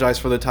apologize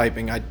for the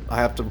typing. I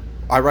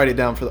write it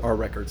down for our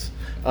records.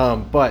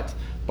 But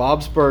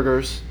Bob's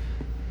Burgers,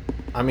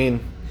 I mean,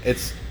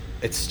 it's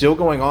still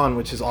going on,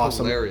 which is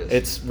awesome. Hilarious.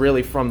 It's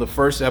really from the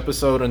first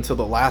episode until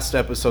the last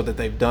episode that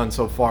they've done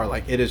so far.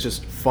 Like, it is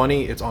just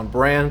funny. It's on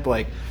brand.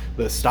 Like,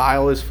 the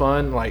style is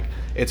fun. Like,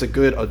 it's a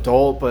good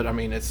adult, but I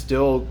mean, it's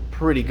still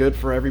pretty good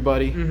for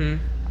everybody.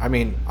 Mm-hmm. I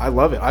mean, I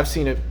love it. I've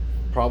seen it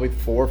probably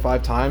 4 or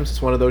 5 times.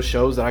 It's one of those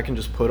shows that I can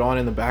just put on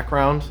in the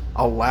background.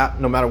 I'll laugh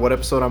no matter what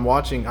episode I'm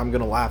watching. I'm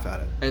gonna laugh at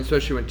it. And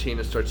especially when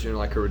Tina starts doing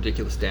like a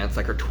ridiculous dance,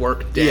 like her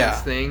twerk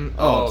dance thing.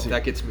 Oh,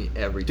 that gets me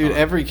every time. Dude,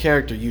 every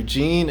character,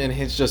 Eugene and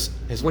his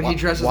when he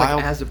dresses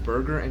like as a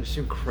burger and just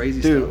doing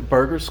crazy stuff. Dude,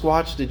 Burger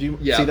Squatch. Did you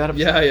see that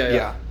episode?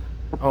 Yeah.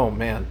 Oh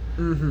man.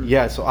 Mm-hmm.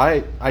 Yeah. So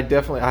I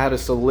definitely had to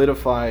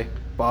solidify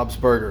Bob's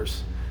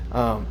Burgers.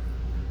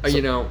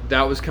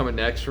 That was coming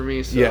next for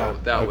me, so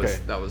that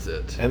was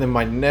it. And then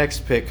my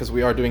next pick, because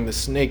we are doing the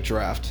snake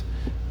draft,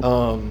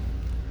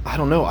 I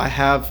don't know. I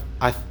have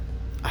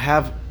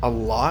a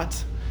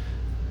lot.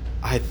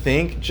 I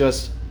think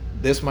just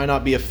this might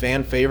not be a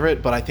fan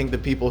favorite, but I think the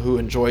people who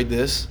enjoyed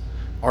this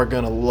are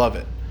gonna love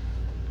it.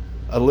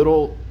 A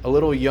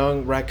little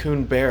young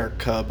raccoon bear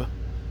cub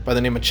by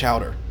the name of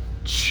Chowder.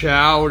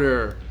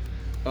 Chowder.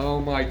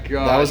 Oh my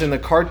god. That was in the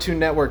Cartoon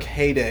Network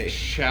heyday.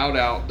 Shout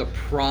out the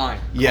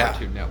prime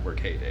Cartoon Network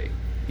heyday.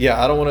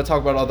 Yeah, I don't want to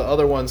talk about all the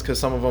other ones because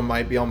some of them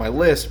might be on my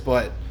list,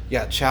 but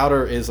yeah,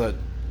 Chowder is a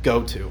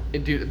go-to.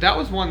 Dude, that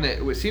was one that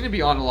seemed to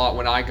be on a lot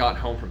when I got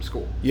home from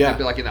school. Yeah. It'd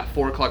be like in that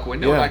 4 o'clock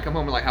window, and I'd come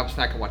home and like have a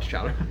snack and watch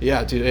Chowder.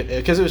 Yeah, dude,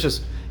 because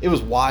it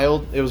was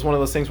wild. It was one of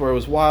those things where it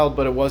was wild,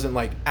 but it wasn't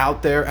like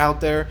out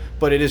there,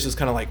 but it is just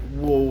kind of like,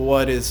 well,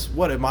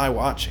 what am I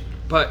watching?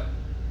 But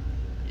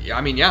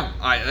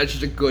that's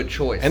just a good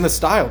choice. And the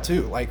style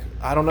too. Like,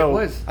 I don't know.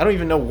 I don't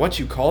even know what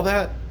you call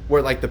that.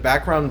 Where like the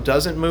background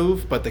doesn't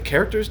move, but the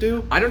characters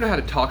do. I don't know how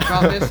to talk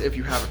about this if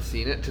you haven't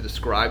seen it to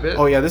describe it.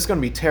 Oh yeah, this is gonna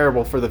be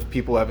terrible for the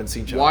people who haven't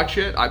seen Chowder. Watch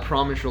it. I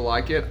promise you'll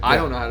like it. Yeah. I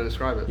don't know how to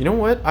describe it. You know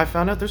what? I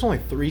found out there's only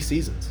 3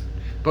 seasons.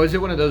 But is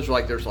it one of those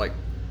like there's like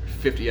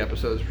 50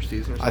 episodes per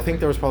season or something? I think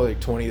there was probably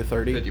like 20 to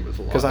 30. 50 was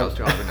a lot. Because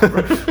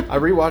I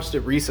rewatched it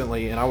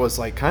recently and I was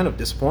like kind of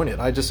disappointed.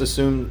 I just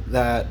assumed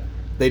that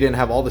they didn't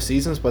have all the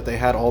seasons, but they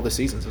had all the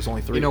seasons. There's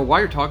only 3. While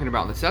you're talking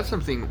about this, that's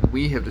something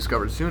we have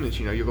discovered soon is,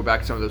 you go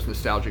back to some of those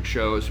nostalgic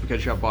shows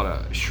because you have a lot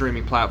of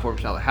streaming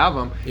platforms now that have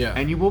them. Yeah.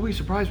 And you will be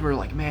surprised where you're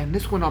like, man,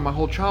 this went on my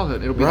whole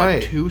childhood. It'll be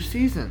like 2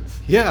 seasons.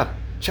 Yeah.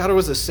 Chowder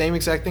was the same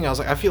exact thing. I was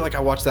like, I feel like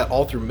I watched that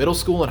all through middle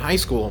school and high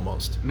school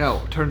almost.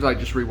 No, turns out I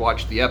just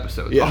rewatched the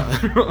episodes.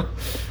 Yeah.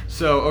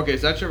 So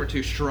that's number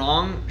 2.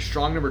 Strong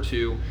number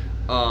 2.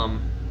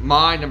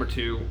 My number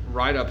 2,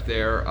 right up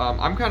there.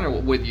 I'm kind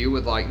of with you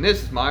with like,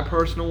 this is my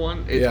personal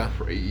one. It's,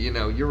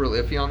 you're real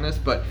iffy on this,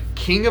 but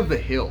King of the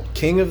Hill.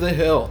 King of the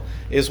Hill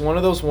is one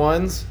of those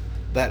ones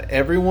that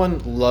everyone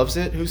loves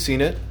it who's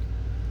seen it.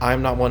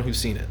 I'm not one who's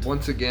seen it.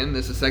 Once again,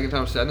 this is the second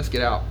time I've said this.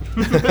 Get out.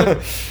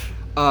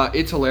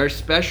 It's hilarious,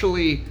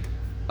 especially.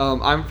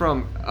 I'm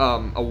from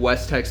a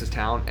West Texas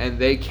town, and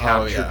they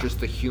capture just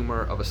the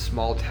humor of a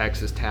small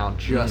Texas town,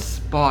 just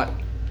spot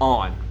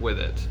on with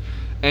it.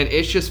 And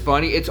it's just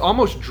funny. It's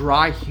almost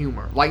dry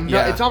humor. Like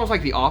it's almost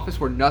like The Office,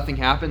 where nothing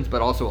happens,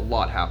 but also a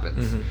lot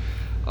happens.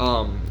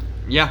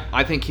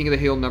 I think King of the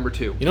Hill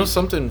 #2. You know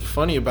something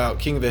funny about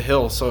King of the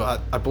Hill? So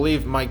I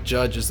believe Mike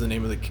Judge is the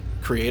name of the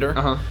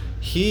creator.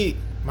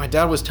 My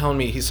dad was telling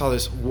me he saw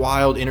this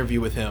wild interview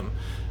with him.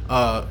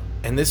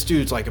 And this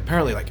dude's like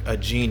apparently like a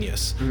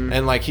genius,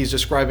 and like he's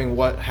describing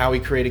how he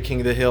created King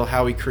of the Hill,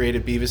 how he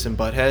created Beavis and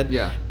Butthead.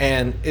 Yeah,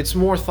 and it's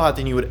more thought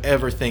than you would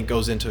ever think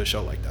goes into a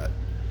show like that.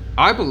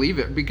 I believe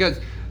it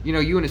because you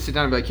want to sit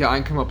down and be like, I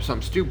can come up with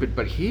something stupid,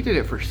 but he did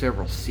it for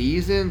several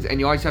seasons, and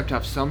you always have to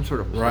have some sort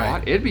of plot.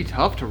 Right. It'd be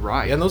tough to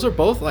write. Yeah, and those are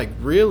both like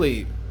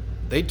really,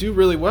 they do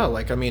really well.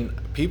 Like I mean,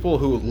 people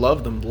who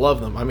love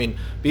them. I mean,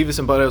 Beavis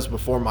and Butthead was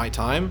before my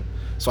time.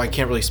 So I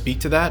can't really speak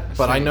to that,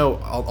 but I know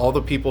all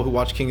the people who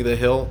watch King of the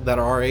Hill that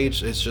are our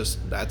age, it's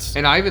just, that's...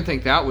 And I even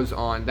think that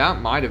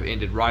might have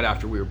ended right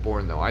after we were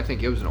born, though. I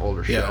think it was an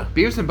older show.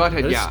 Beavis and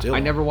Butthead, I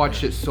never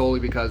watched it solely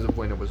because of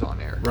when it was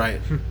on air. Right.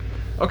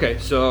 Okay,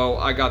 so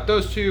I got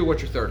those two.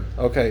 What's your third?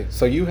 Okay,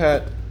 so you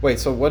had... Wait,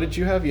 so what did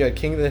you have? You had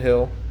King of the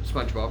Hill.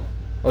 SpongeBob.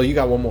 Oh, you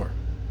got one more.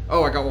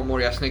 Oh, I got one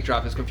more. Yeah, Snake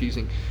Draft is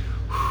confusing.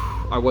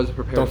 I wasn't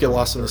prepared. Don't get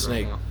lost in the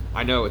snake.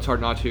 I know, it's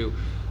hard not to.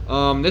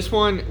 This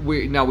one,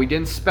 we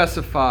didn't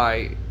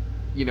specify,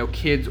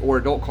 kids or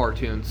adult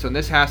cartoons, so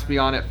this has to be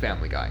on it.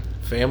 Family Guy.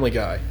 Family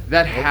Guy.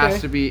 That has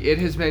to be. It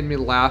has made me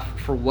laugh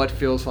for what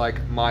feels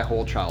like my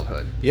whole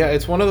childhood. Yeah,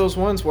 it's one of those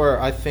ones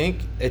where I think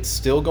it's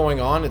still going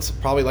on. It's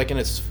probably like in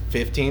its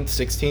 15th,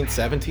 16th,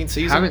 17th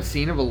season. I haven't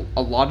seen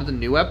a lot of the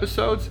new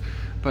episodes,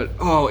 but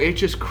it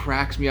just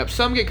cracks me up.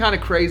 Some get kind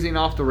of crazy and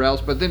off the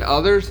rails, but then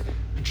others,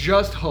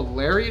 just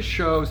hilarious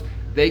shows.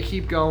 They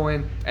keep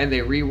going, and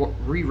they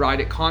rewrite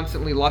it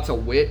constantly. Lots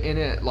of wit in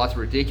it, lots of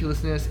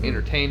ridiculousness,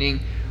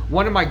 entertaining.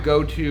 One of my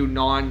go-to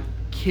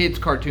non-kids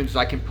cartoons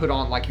I can put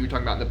on, like you were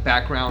talking about, in the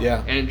background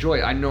and enjoy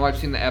it. I know I've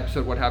seen the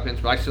episode, what happens,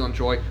 but I still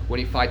enjoy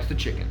when he fights the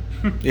chicken.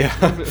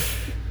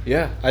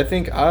 Yeah. I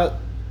think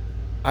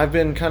I've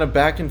been kind of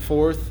back and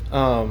forth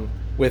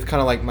with kind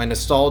of like my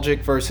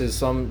nostalgic versus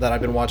some that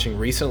I've been watching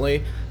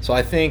recently. So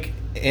I think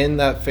in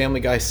that Family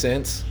Guy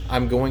sense,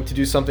 I'm going to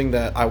do something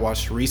that I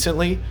watched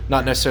recently,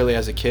 not necessarily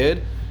as a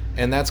kid,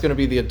 and that's going to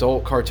be the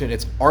adult cartoon.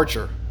 It's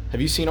Archer.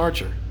 Have you seen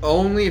Archer?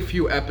 Only a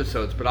few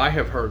episodes, but I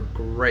have heard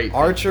great things.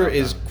 Archer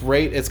is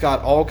great. It's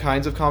got all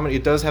kinds of comedy.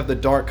 It does have the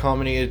dark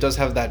comedy. It does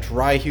have that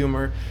dry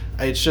humor.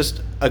 It's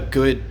just a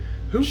good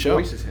show.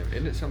 Who voices him?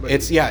 Isn't it somebody?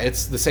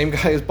 It's the same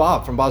guy as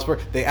Bob from Bob's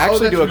Burgers. They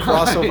actually do a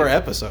crossover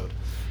episode.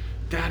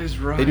 That is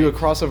right. They do a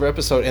crossover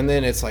episode, and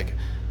then it's like...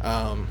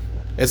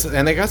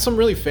 and they got some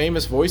really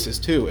famous voices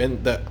too,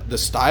 and the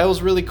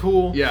style's really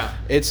cool. Yeah,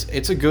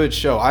 it's a good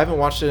show. I haven't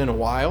watched it in a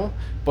while,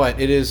 but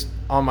it is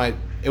on my.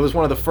 It was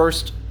one of the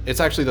first. It's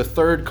actually the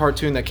third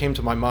cartoon that came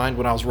to my mind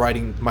when I was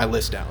writing my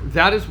list down.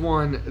 That is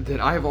one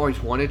that I have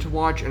always wanted to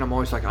watch, and I'm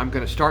always like, I'm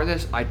going to start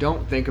this. I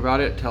don't think about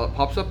it until it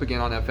pops up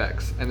again on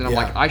FX, and then I'm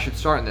like, I should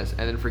start in this, and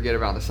then forget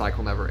about the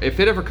cycle never.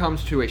 If it ever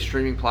comes to a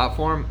streaming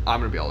platform,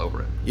 I'm going to be all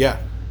over it. Yeah.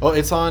 Oh,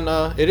 it's on.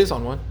 It is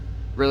on one.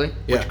 Really?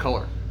 Yeah. Which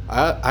color?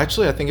 I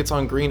think it's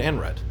on green and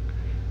red.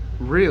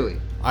 Really?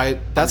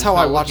 That's how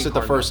I watched it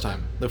the first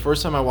time. The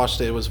first time I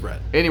watched it, it was red.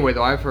 Anyway,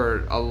 though, I've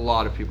heard a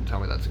lot of people tell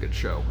me that's a good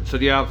show. So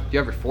do you have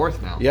your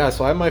fourth now? Yeah,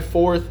 so I have my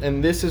fourth,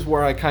 and this is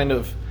where I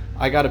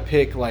got to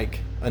pick like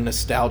a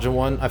nostalgia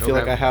one. I feel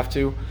like I have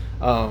to.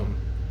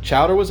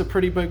 Chowder was a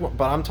pretty big one,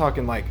 but I'm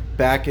talking like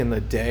back in the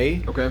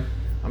day. Okay.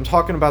 I'm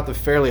talking about the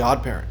Fairly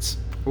Odd Parents.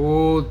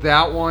 Oh,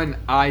 that one,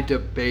 I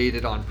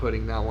debated on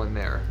putting that one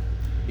there.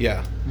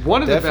 Yeah.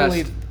 One of the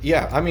best.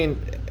 Yeah, I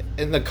mean,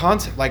 in the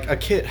concept, like a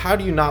kid, how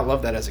do you not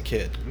love that as a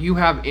kid? You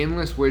have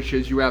endless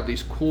wishes. You have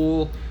these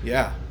cool,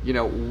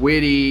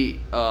 witty,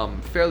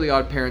 Fairly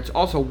Odd Parents.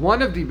 Also,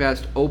 one of the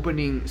best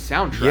opening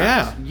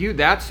soundtracks. Yeah.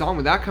 That song,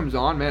 when that comes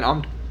on,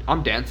 man,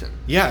 I'm dancing.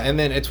 Yeah, and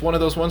then it's one of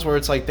those ones where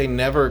it's like they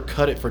never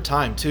cut it for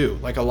time, too.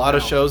 Like a lot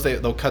of shows,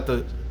 they'll cut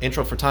the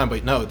intro for time,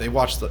 but no, they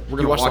watch We're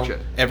going to watch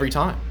it every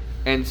time.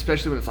 And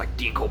especially when it's like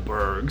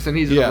Dinkelbergs and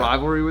he's in a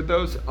rivalry with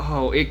those.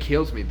 Oh, it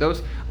kills me.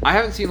 I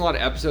haven't seen a lot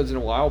of episodes in a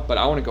while, but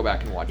I want to go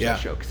back and watch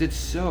that show because it's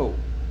so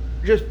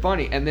just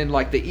funny. And then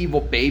like the evil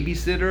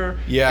babysitter.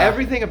 Yeah.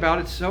 Everything about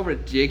it's so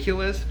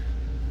ridiculous,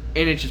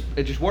 and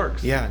it just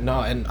works. Yeah.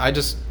 No,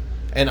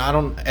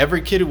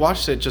 every kid who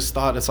watched it just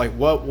thought it's like,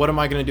 what am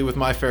I going to do with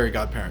my fairy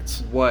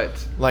godparents?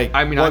 What? Like,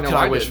 I mean, what could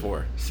I wish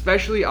for?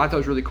 Especially, I thought it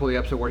was really cool the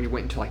episode where he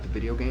went into like the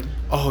video game.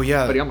 Oh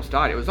yeah. But he almost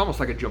died. It was almost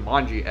like a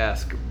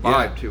Jumanji-esque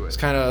vibe to it. It's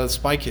kind of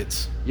Spy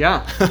Kids.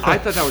 Yeah. I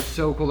thought that was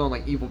so cool.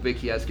 Like Evil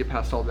Vicky-esque, get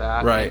past all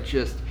that. Right. And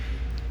just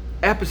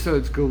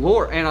episodes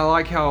galore. And I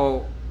like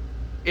how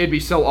it'd be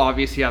so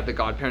obvious you have the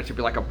godparents. It'd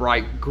be like a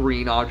bright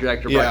green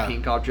object or bright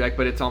pink object,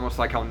 but it's almost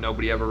like how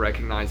nobody ever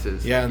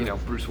recognizes,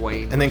 Bruce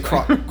Wayne. And then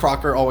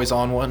Crocker always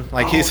on one.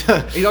 Like he's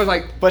always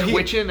like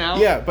twitching out.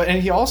 Yeah, but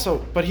he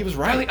was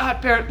right. Really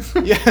odd parents.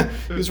 Yeah,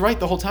 he was right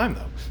the whole time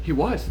though. He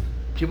was.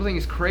 People think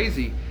he's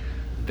crazy.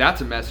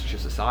 That's a message to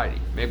society.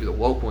 Maybe the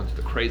woke ones are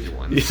the crazy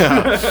ones.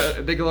 Yeah.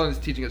 Nickelodeon is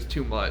teaching us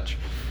too much.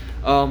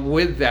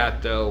 With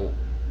that though,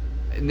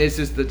 and this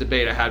is the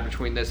debate I had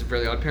between this and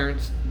Fairly Odd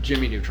Parents,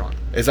 Jimmy Neutron.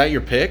 Is that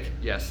your pick?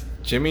 Yes.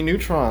 Jimmy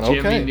Neutron,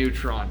 okay. Jimmy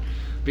Neutron.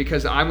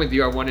 Because I'm with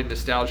you, I wanted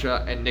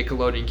nostalgia, and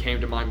Nickelodeon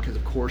came to mind because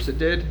of course it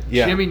did.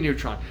 Yeah. Jimmy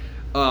Neutron.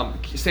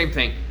 Same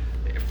thing.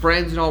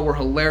 Friends and all were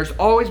hilarious.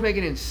 Always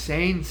making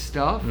insane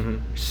stuff.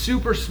 Mm-hmm.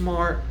 Super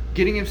smart.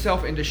 Getting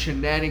himself into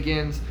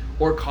shenanigans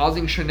or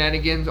causing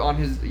shenanigans on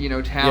his,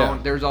 town. Yeah.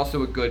 There's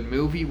also a good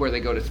movie where they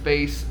go to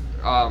space.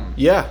 That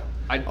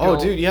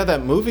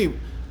movie.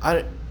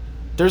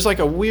 There's like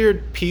a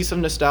weird piece of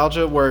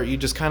nostalgia where you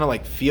just kind of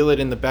like feel it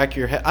in the back of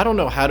your head. I don't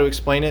know how to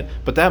explain it,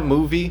 but that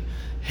movie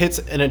hits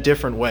in a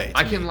different way.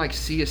 I can like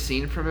see a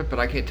scene from it, but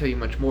I can't tell you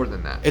much more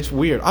than that. It's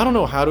weird. I don't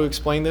know how to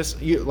explain this.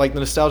 Like the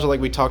nostalgia, like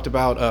we talked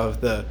about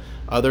of the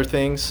other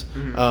things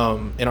in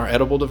our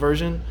Audible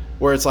diversion,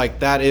 where it's like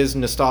that is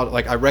nostalgia.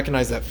 Like I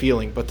recognize that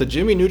feeling, but the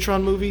Jimmy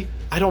Neutron movie,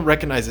 I don't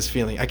recognize this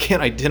feeling. I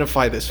can't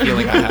identify this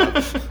feeling I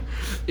have.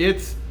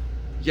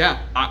 Yeah,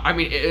 I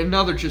mean,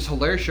 another just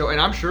hilarious show,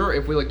 and I'm sure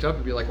if we looked up,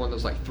 it'd be like one of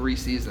those like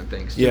 3-season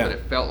things too. Yeah. But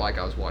it felt like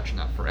I was watching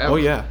that forever. Oh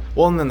yeah.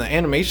 Well, and then the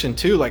animation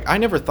too. Like I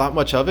never thought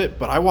much of it,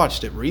 but I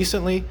watched it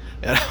recently,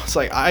 and I was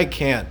like, I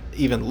can't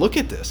even look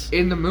at this.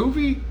 In the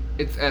movie,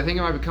 I think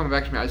it might be coming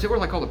back to me. Is it where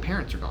like all the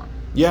parents are gone?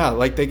 Yeah,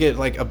 like they get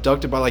like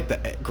abducted by like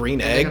the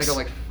green eggs. They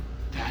gotta go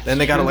like. Then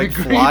they gotta like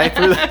fly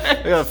through.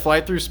 They gotta fly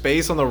through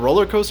space on the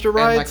roller coaster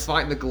rides. And like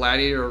fight in the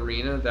gladiator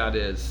arena that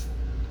is,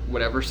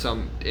 whatever,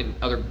 some in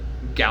other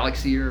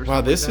galaxy or something.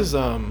 Wow, this is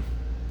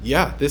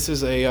this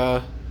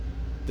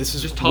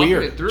is just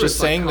weird. It through, just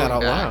saying that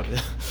out loud.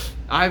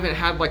 I haven't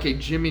had like a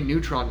Jimmy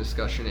Neutron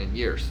discussion in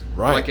years.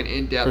 Right. Like an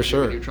in-depth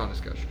Jimmy Neutron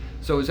discussion.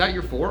 So is that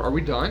your 4? Are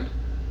we done?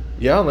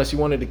 Yeah, unless you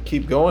wanted to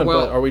keep going,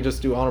 but are we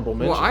just do honorable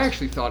mentions? Well, I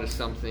actually thought of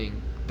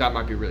something that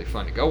might be really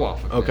fun to go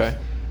off of. Okay. This.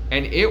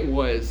 And it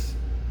was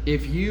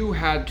if you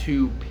had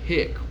to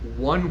pick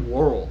one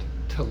world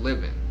to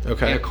live in.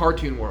 Okay. In a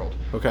cartoon world.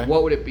 Okay.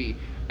 What would it be?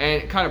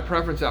 And kind of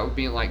preference that would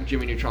be like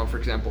Jimmy Neutron, for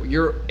example.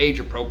 You're age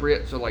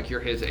appropriate, so like you're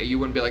his age. You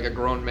wouldn't be like a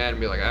grown man and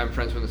be like, I'm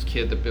friends with this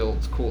kid that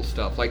builds cool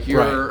stuff. Like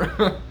you're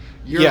the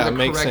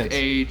correct sense.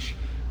 age.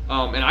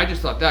 And I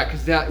just thought that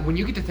because that when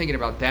you get to thinking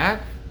about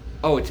that,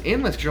 it's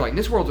endless. Because you're like,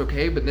 this world's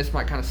okay, but this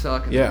might kind of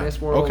suck. And then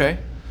this world. Okay.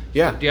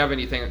 Yeah. So do you have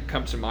anything that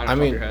comes to mind off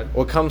your head?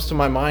 What comes to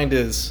my mind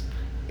is,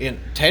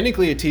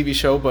 technically a TV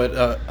show, but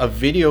a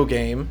video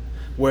game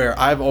where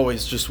I've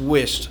always just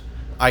wished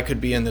I could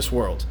be in this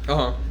world.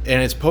 Uh-huh.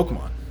 And it's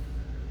Pokemon.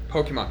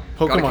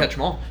 Gotta catch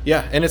them all.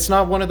 Yeah, and it's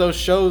not one of those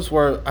shows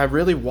where I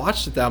really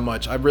watched it that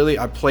much. I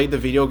played the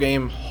video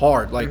game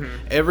hard. Like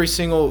every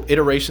single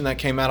iteration that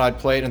came out, I'd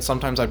played, and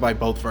sometimes I'd buy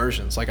both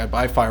versions. Like I'd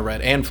buy Fire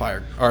Red and Leaf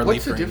Green.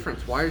 What's the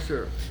difference? Why is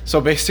there? So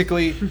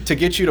basically, to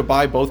get you to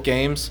buy both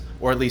games,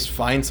 or at least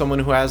find someone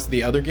who has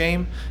the other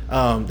game,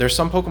 there's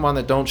some Pokemon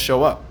that don't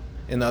show up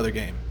in the other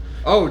game.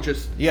 Oh,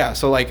 just yeah.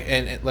 So like,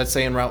 and let's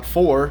say in Route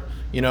 4,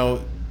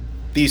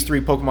 these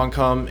 3 Pokemon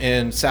come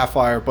in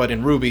Sapphire, but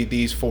in Ruby,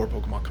 these 4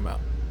 Pokemon come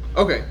out.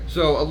 Okay,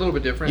 so a little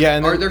bit different. Yeah,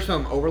 and are there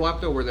some overlap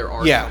though, where there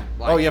are? Yeah.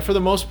 Some, for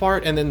the most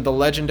part, and then the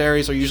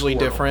legendaries are usually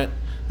Squirtle.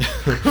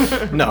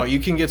 different. No, you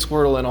can get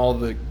Squirtle in all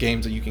the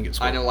games that you can get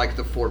Squirtle. I know, like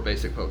the 4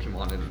 basic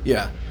Pokemon.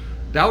 Yeah.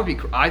 That would be.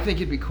 I think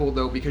it'd be cool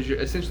though because you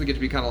essentially get to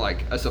be kind of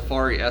like a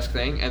safari-esque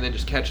thing, and then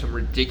just catch some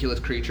ridiculous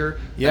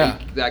creature. Yeah.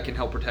 That can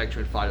help protect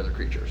you and fight other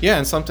creatures. Yeah,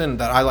 and something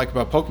that I like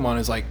about Pokemon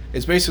is like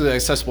it's basically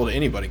accessible to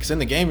anybody because in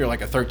the game you're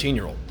like a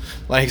 13-year-old.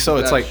 Like so,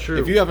 it's like true.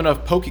 If you have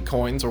enough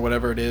Pokecoins or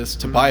whatever it is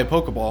to buy a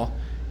Pokeball,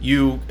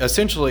 you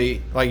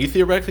essentially you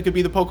theoretically could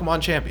be the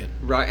Pokemon champion.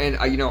 Right, and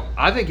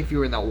I think if you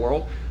were in that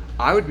world,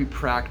 I would be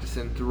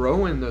practicing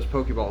throwing those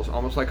Pokeballs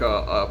almost like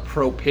a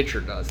pro pitcher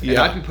does. And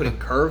I'd be putting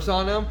curves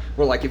on them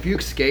where, like, if you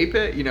escape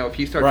it, if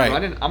you start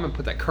running, I'm going to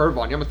put that curve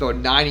on you. I'm going to throw a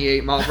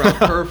 98 mile per hour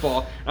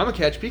curveball. And I'm going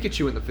to catch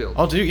Pikachu in the field.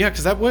 Oh, dude, yeah,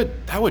 because that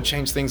would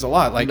change things a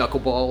lot. Like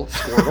Knuckleball,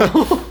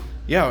 Squirtle.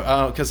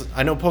 Yeah, because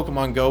I know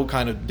Pokemon Go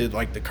kind of did,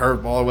 like, the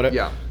curveball or whatever.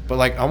 Yeah. But,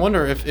 like, I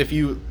wonder if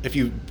you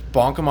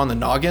bonk them on the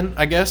noggin,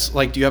 I guess,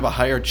 like, do you have a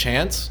higher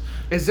chance?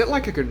 Is it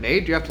like a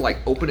grenade? Do you have to, like,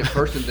 open it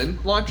first and then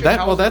launch it?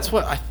 That's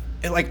what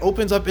it like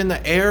opens up in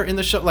the air in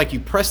the show. Like you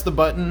press the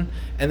button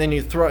and then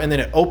you throw, and then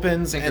it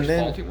opens. Think and there's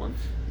then faulty ones?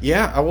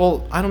 Yeah,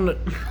 well, I don't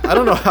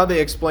know how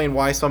they explain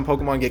why some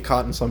Pokemon get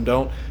caught and some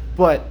don't,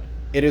 but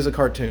it is a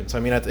cartoon. So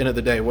I mean, at the end of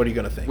the day, what are you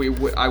gonna think? We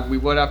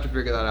would have to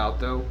figure that out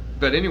though.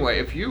 But anyway,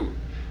 if you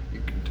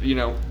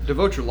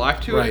devote your life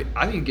to it,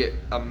 I think you get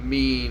a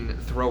mean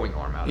throwing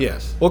arm out of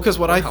this. Well, because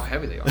how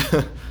heavy they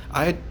are.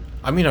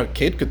 I mean, a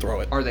kid could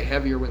throw it. Are they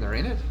heavier when they're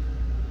in it?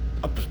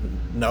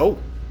 No.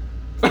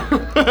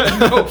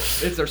 No,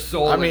 it's their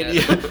soul. I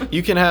mean,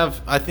 you can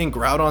have. I think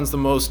Groudon's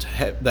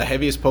the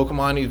heaviest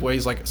Pokemon. He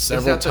weighs like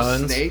several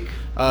tons. The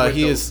snake?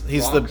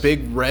 He's the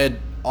big red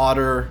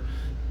otter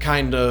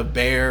kind of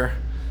bear.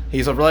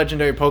 He's a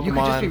legendary Pokemon. You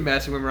could just be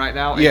messing with him right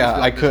now. Yeah,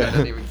 I could.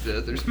 Doesn't even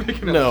exist. They're just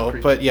making No,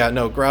 but yeah,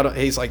 no. Groudon.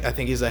 I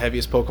think he's the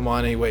heaviest Pokemon.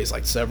 And he weighs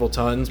like several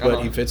tons,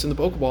 but he fits in the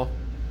Pokeball.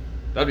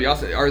 That'd be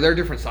awesome. Are there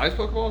different size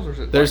Pokeballs, or is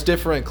it? There's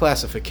different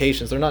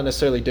classifications. They're not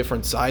necessarily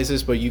different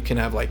sizes, but you can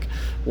have like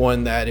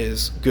one that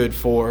is good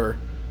for.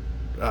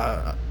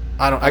 I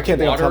can't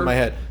think off the top of my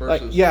head.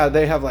 Like, yeah,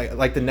 they have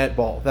like the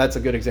netball. That's a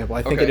good example.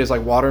 I think it is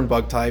like water and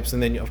bug types,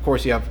 and then of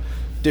course you have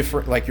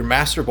different, like your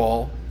Master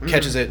Ball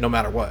catches it no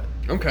matter what.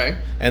 Okay.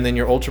 And then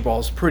your Ultra Ball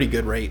is pretty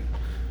good rate.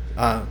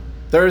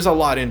 There's a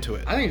lot into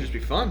it. I think it'd just be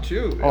fun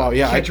too. Oh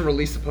yeah, Catch and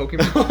release the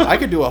Pokemon. I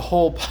could do a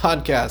whole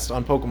podcast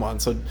on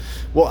Pokemon. So,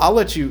 well, I'll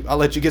let you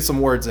get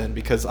some words in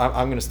because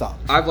I'm gonna stop.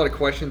 I have a lot of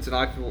questions,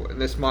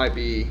 and this might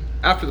be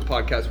after the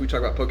podcast. We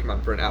talk about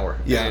Pokemon for an hour.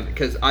 Yeah.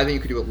 Because I think you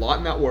could do a lot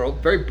in that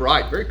world. Very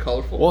bright, very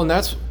colorful. Well, and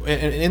that's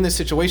in this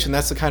situation,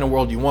 that's the kind of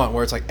world you want,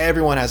 where it's like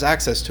everyone has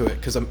access to it.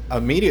 Because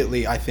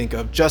immediately I think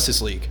of Justice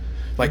League,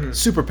 like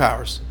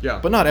superpowers. Yeah.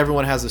 But not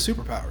everyone has the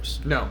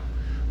superpowers. No.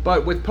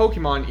 But with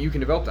Pokemon, you can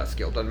develop that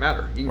skill. Doesn't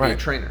matter. You can be a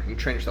trainer. You can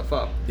train yourself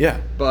up. Yeah.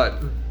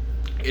 But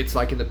it's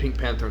like in the Pink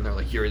Panther, and they're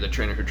like, Yuri the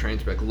trainer who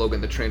trains, but like Logan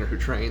the trainer who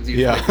trains.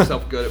 You make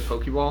yourself good at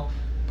Pokeball.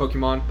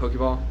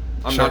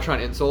 I'm not trying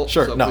to insult.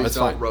 Sure. So No, please it's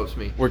don't fine. roast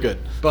me. We're good.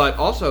 But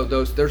also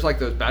there's like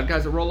those bad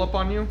guys that roll up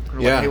on you.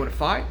 And like, hey, want to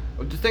fight?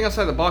 Well, just think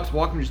outside the box,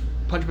 walk and just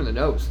punch him in the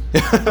nose.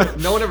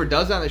 No one ever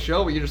does that in the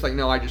show, but you're just like,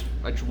 no, I just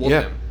whoop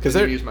him because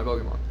they use my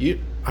Pokemon.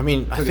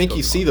 I think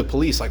you see the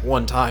police like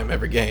one time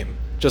every game.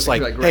 Just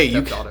like hey,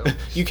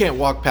 you can't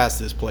walk past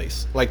this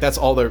place. Like that's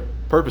all their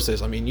purpose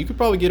is. I mean, you could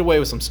probably get away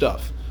with some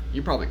stuff.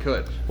 You probably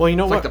could. Well, you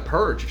know it's what? Like the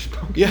Purge.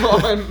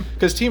 Yeah,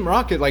 because Team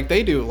Rocket, like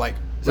they do like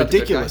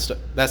ridiculous stuff.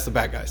 That's the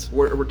bad guys.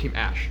 We're Team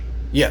Ash.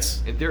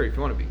 Yes. In theory, if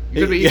you want to be.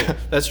 You could be evil. Yeah,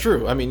 that's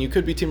true. I mean, you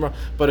could be Team Rocket,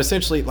 but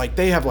essentially, like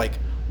they have like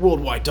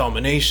worldwide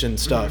domination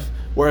stuff.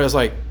 Whereas,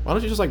 like, why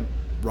don't you just like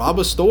rob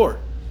a store?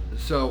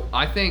 So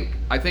I think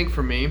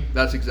for me,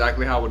 that's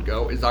exactly how it would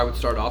go. Is I would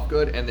start off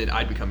good, and then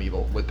I'd become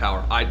evil with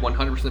power. I'd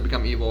 100%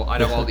 become evil.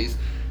 I'd have all these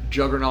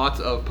juggernauts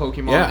of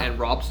Pokemon and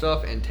rob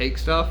stuff and take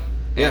stuff,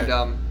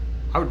 and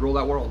I would rule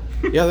that world.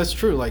 Yeah, that's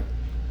true. Like,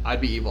 I'd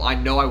be evil. I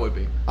know I would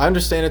be. I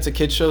understand it's a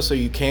kid's show, so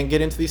you can't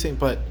get into these things,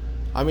 but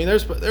I mean,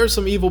 there's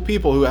some evil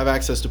people who have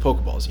access to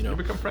Pokeballs. You know, you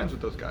become friends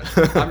with those guys.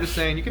 I'm just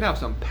saying you can have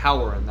some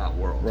power in that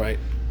world. Right.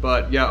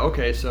 But yeah,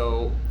 okay,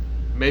 so.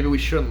 Maybe we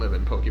shouldn't live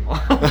in Pokemon.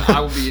 I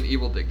will be an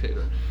evil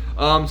dictator.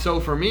 So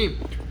for me,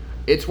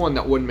 it's one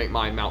that wouldn't make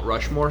my Mount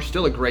Rushmore.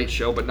 Still a great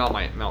show, but not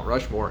my Mount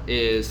Rushmore,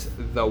 is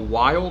The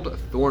Wild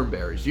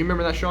Thornberrys. Do you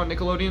remember that show on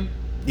Nickelodeon?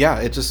 Yeah,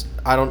 it's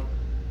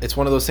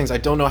one of those things I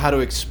don't know how to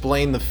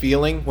explain the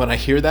feeling when I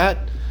hear that,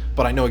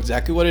 but I know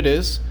exactly what it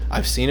is.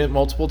 I've seen it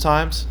multiple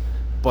times,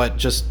 but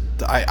just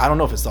I don't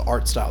know if it's the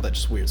art style that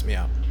just weirds me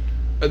out.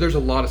 There's a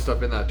lot of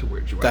stuff in that to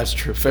weird you out. That's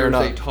true. Fair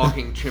enough. There's a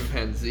talking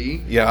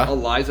chimpanzee. Yeah.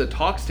 Eliza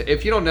talks to.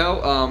 If you don't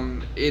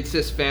know, it's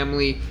this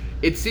family.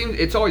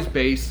 It's always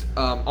based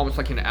almost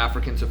like an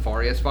African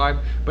safari-esque vibe,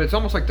 but it's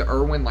almost like the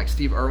Irwin, like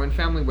Steve Irwin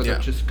family, where they're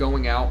just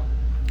going out,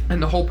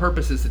 and the whole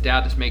purpose is the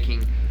dad is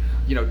making,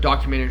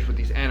 documentaries with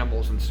these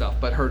animals and stuff.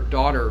 But his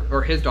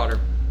daughter,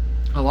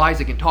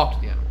 Eliza, can talk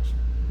to the animals.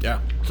 Yeah.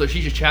 So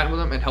she's just chatting with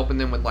them and helping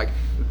them with like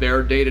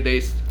their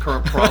day-to-day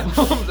current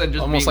problems and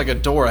just almost like a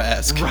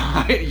Dora-esque.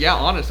 Right. Yeah.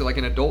 Honestly, like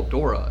an adult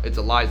Dora. It's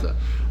Eliza.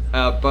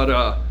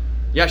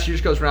 Yeah, she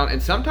just goes around,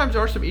 and sometimes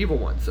there are some evil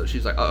ones. So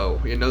she's like,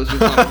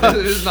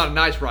 this is not a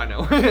nice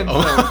rhino.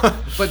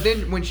 But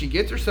then when she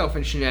gets herself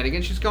in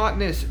shenanigans, she's gotten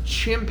this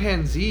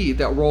chimpanzee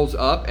that rolls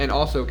up and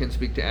also can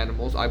speak to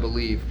animals, I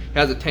believe. He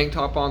has a tank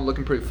top on,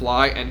 looking pretty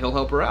fly, and he'll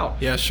help her out.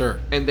 Yeah,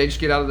 sure. And they just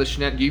get out of the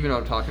shenanigans. Do you even know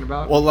what I'm talking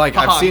about? Well, like,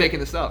 I'm making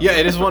this up. Yeah,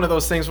 it is one of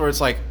those things where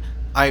it's like,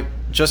 I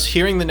just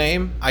hearing the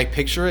name, I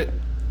picture it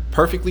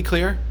perfectly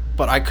clear,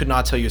 but I could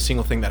not tell you a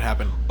single thing that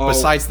happened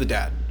besides the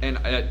dad.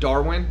 And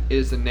Darwin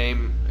is the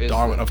name.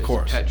 Darwin, of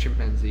course. Pet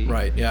chimpanzee.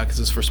 Right, yeah, because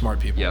it's for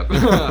smart people. Yep.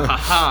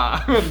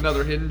 Haha.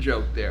 Another hidden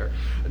joke there.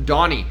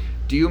 Donnie,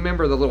 do you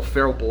remember the little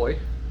feral boy?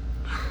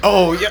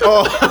 Oh yeah.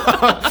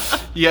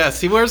 Oh,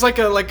 yes. He wears like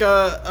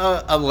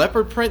a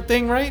leopard print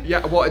thing, right?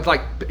 Yeah. Well, it's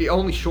like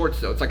only shorts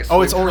though. It's like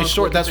a. It's only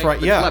short. That's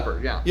right. Yeah.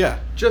 Leopard. Yeah. Yeah.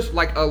 Just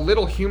like a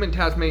little human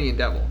Tasmanian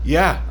devil.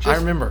 Yeah, I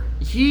remember.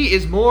 He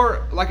is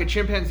more like a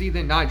chimpanzee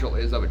than Nigel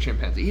is of a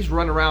chimpanzee. He's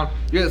running around.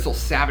 You have this little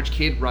savage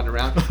kid running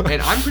around,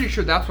 and I'm pretty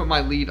sure that's what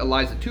might lead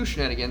Eliza to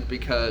shenanigans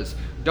because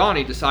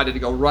Donnie decided to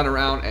go run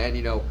around and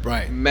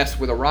mess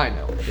with a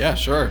rhino. Yeah,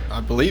 sure,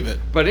 I believe it.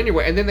 But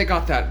anyway, and then they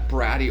got that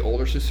bratty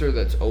older sister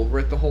that's over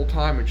it the whole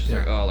time, and she's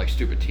like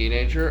stupid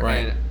teenager.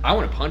 Right. And I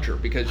want to punch her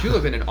because you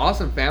live in an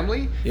awesome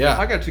family. Yeah. If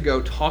I got to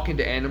go talking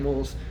to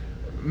animals,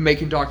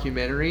 making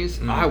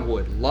documentaries, I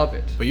would love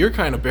it. But you're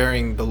kind of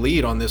bearing the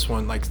lead on this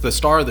one, like the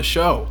star of the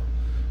show.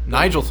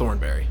 Nigel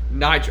Thornberry.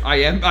 Nigel, I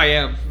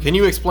am. Can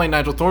you explain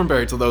Nigel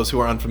Thornberry to those who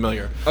are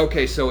unfamiliar?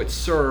 Okay, so it's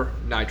Sir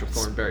Nigel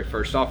Thornberry.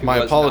 First off, My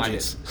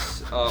apologies.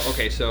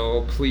 Okay,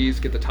 so please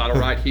get the title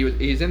right.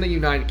 He's in the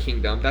United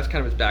Kingdom. That's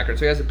kind of his background.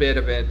 So he has a bit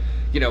of an,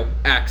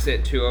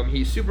 accent to him.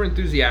 He's super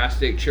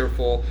enthusiastic,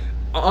 cheerful.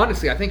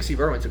 Honestly, I think Steve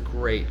Irwin's a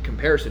great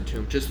comparison to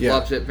him. Just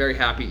loves it, very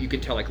happy. You can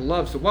tell,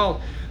 loves the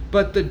wild.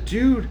 But the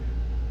dude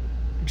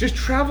just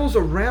travels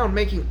around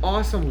making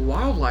awesome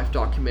wildlife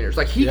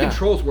documentaries. He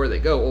controls where they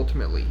go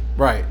ultimately.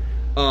 Right.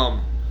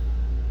 Do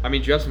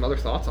you have some other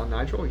thoughts on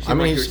Nigel? You seem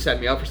like you were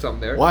setting me up for something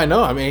there. Well, I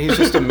know. He's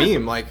just a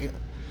meme.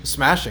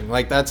 Smashing.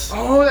 That's...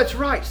 Oh, that's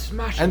right.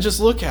 Smashing. And just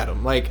look at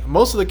him.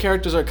 Most of the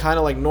characters are kind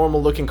of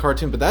normal looking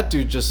cartoon, but that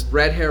dude just...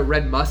 Red hair,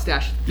 red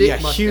mustache, thick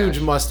mustache. Huge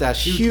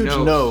mustache, huge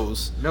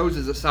nose. Nose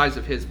is the size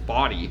of his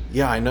body.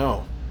 Yeah, I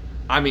know.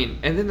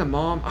 And then the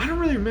mom, I don't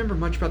really remember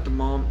much about the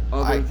mom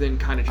other than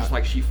kind of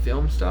just she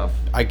filmed stuff.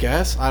 I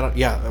guess.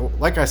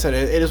 Like I said,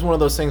 it is one of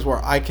those things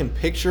where I can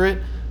picture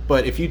it,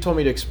 but if you told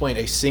me to explain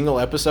a single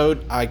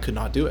episode, I could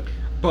not do it.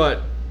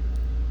 But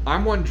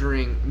I'm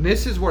wondering,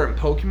 this is where in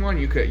Pokemon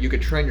you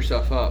could train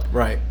yourself up.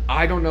 Right.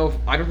 I don't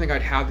think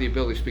I'd have the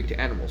ability to speak to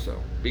animals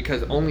though,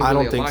 because only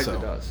really Eliza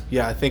does.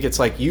 Yeah, I think it's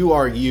you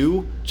are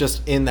you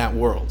just in that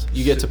world.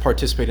 You get to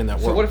participate in that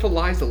world. So what if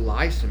Eliza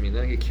lies to me and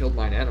then I get killed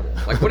by an animal?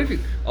 What if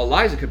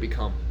Eliza could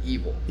become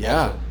evil?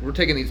 Yeah. Also, we're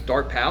taking these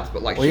dark paths, but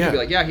she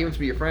could be he wants to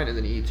be your friend, and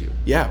then he eats you.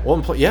 Yeah. Well,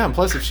 and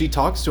plus if she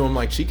talks to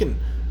him, she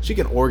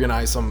can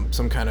organize some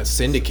kind of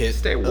syndicate.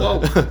 Stay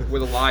woke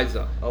with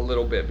Eliza a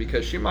little bit,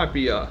 because she might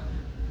be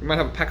you might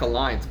have a pack of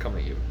lions come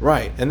at you.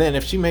 Right. And then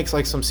if she makes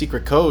some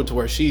secret code to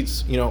where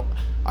she's,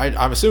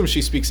 I'm assuming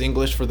she speaks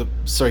English for the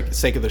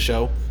sake of the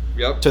show.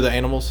 Yep. To the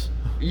animals.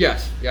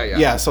 Yes. Yeah.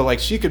 Yeah, so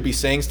she could be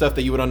saying stuff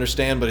that you would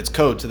understand, but it's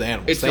code to the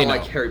animals. It's not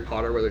like Harry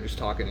Potter where they're just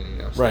talking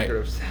and, right.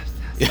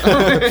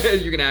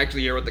 You can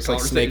actually hear what the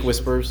conversation snake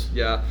whispers.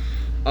 Yeah.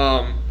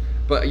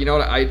 But you know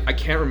what? I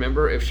can't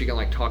remember if she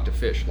can talk to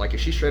fish. Is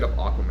she straight up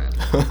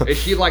Aquaman? Is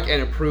she an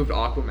improved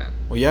Aquaman?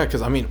 Well, yeah,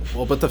 because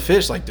but the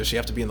fish, does she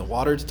have to be in the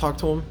water to talk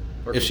to him?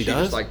 Or if she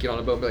does, just get on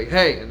a boat and be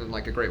hey, and then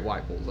a great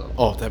white pulls up.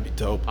 Oh, that'd be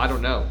dope. I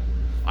don't know.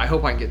 I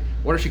hope I can get.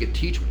 What if she could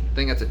teach me?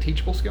 Think that's a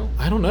teachable skill?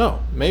 I don't know.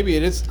 Maybe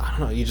it is. I don't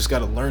know. You just got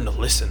to learn to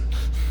listen.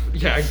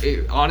 Yeah,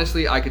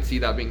 honestly, I could see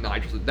that being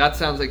Nigel. That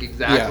sounds like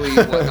exactly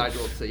what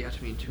Nigel would say. You have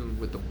to be in tune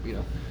with the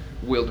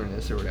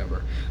wilderness or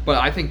whatever. But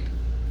I think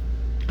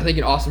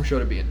an awesome show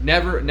to be in.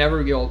 Never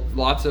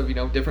lots of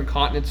different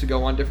continents to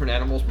go on, different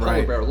animals,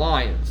 polar bear,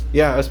 lions.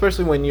 Yeah,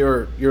 especially when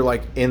you're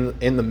in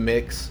the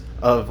mix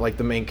of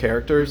the main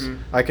characters.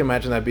 Mm-hmm. I can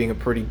imagine that being a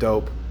pretty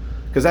dope,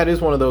 because that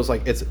is one of those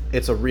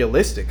it's a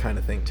realistic kind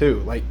of thing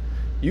too.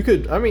 You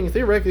could,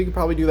 theoretically you could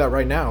probably do that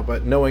right now,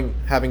 but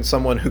having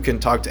someone who can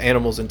talk to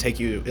animals and take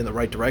you in the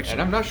right direction.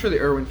 And I'm not sure the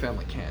Irwin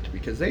family can't,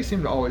 because they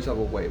seem to always have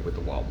a way with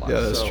the wildlife. Yeah,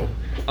 that's true.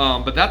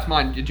 But that's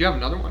mine. Did you have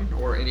another one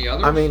or any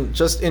others?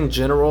 Just in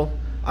general,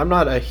 I'm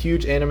not a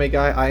huge anime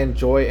guy. I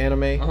enjoy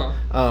anime.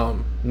 Uh-huh.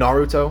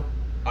 Naruto.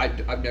 I've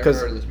never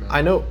heard of this, man.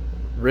 I know,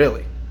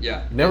 really.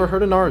 Yeah. Never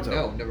heard of Naruto?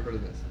 No, never heard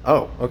of this.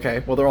 Oh,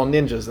 okay. Well, they're all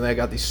ninjas, and they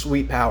got these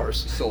sweet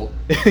powers. Sold.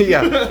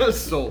 Yeah.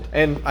 Sold.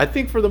 And I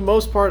think for the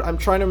most part, I'm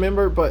trying to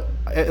remember, but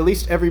at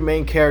least every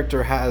main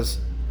character has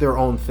their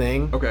own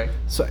thing. Okay.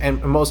 So,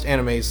 and most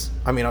animes,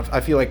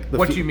 I feel like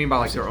what do you mean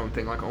by their own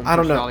thing? Own I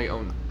don't personality, know.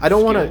 own I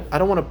don't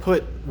want to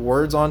put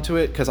words onto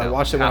it, because I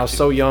watched it when I was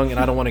so young, and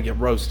I don't want to get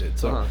roasted.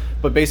 So,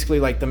 but basically,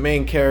 the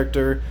main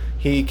character,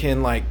 he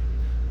can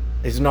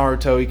is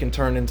Naruto. He can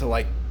turn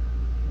into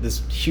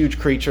this huge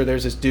creature.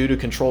 There's this dude who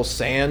controls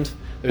sand.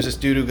 There's this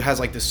dude who has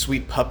this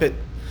sweet puppet.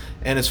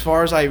 And as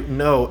far as I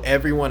know,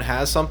 everyone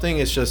has something.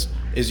 It's just,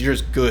 is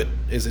yours good?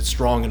 Is it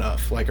strong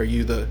enough? Are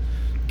you the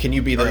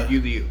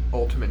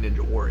ultimate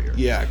ninja warrior?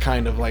 Yeah,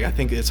 kind of. I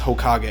think it's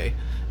Hokage. Okay,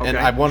 and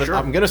I'm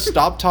going to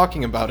stop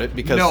talking about it,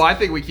 because no, I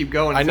think we keep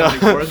going. I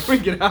know. We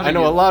get out I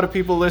know a lot of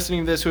people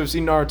listening to this who have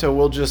seen Naruto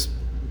will just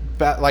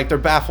they're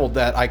baffled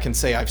that I can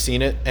say I've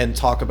seen it and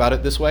talk about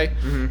it this way.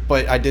 Mm-hmm.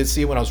 But I did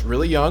see it when I was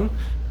really young.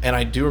 And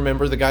I do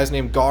remember the guy's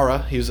name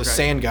Gaara. He was a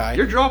sand guy.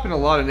 You're dropping a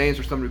lot of names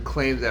for someone who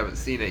claims they haven't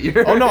seen it.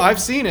 Oh no, I've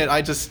seen it.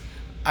 I just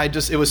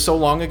it was so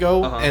long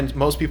ago, and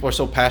most people are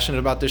so passionate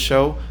about this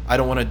show. I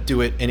don't want to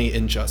do it any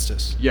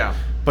injustice. Yeah.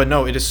 But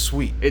no, it is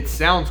sweet. It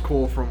sounds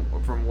cool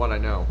from what I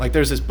know.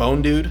 There's this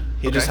bone dude.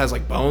 He just has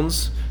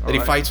bones that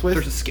he fights with.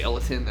 There's a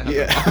skeleton.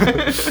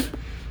 That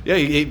Yeah,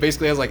 he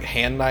basically has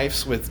hand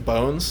knives with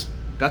bones.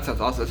 That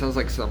sounds awesome. That sounds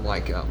like some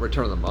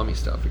Return of the Mummy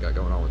stuff we got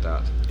going on with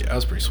that. Yeah, that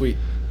was pretty sweet.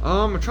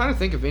 I'm trying to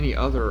think of any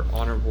other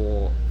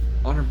honorable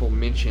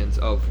mentions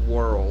of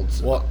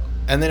worlds. Well,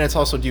 and then it's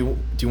also, do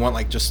you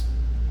want just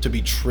to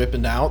be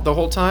tripping out the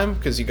whole time?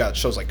 Because you got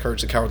shows like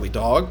Courage the Cowardly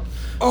Dog.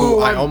 Oh,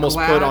 I almost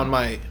put on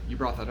my. You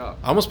brought that up.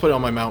 I almost put it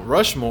on my Mount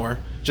Rushmore.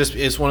 Just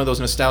it's one of those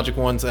nostalgic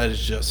ones that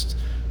is just.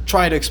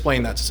 Try to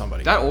explain that to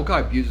somebody. That old guy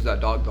abuses that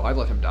dog, though. I'd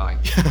let him die.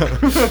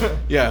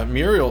 Yeah,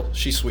 Muriel,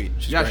 she's sweet.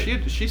 She's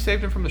great. she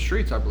saved him from the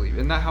streets, I believe.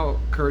 Isn't that how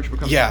Courage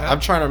becomes a pet? I'm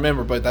trying to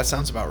remember, but that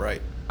sounds about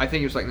right. I think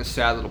he was this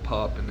sad little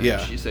pup, and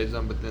then she saves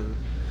him, but then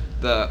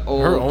the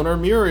old her owner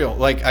Muriel.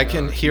 Like I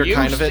can hear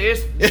kind of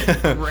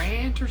it.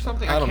 Rant or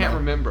something. I I don't can't know.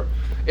 remember.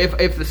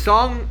 If the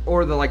song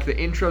or the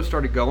intro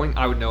started going,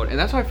 I would know it. And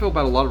that's how I feel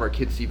about a lot of our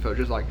kids' CFO.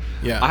 Just like,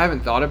 Yeah. I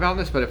haven't thought about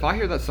this, but if I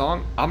hear that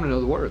song, I'm gonna know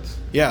the words.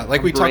 Yeah,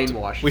 like I'm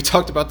brainwashed. we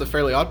talked about the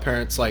Fairly Odd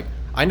Parents. Like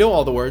I know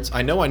all the words.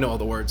 I know all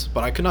the words,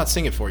 but I could not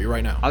sing it for you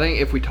right now. I think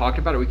if we talked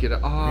about it, we could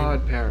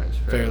odd parents.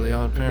 Fairly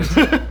Odd Parents.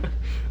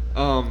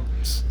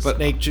 But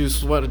Snake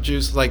juice, what a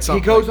juice, like he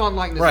something. goes on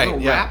like this Right,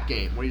 little yeah. rap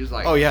game where he's just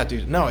like, Oh yeah,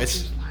 dude. No, it's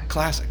just like-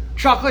 classic.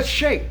 chocolate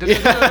shake.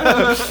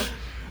 Yeah.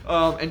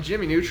 And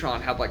Jimmy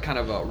Neutron had like kind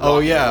of a rock Oh,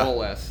 yeah. and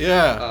roll-esque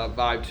Yeah.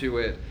 vibe to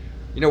it.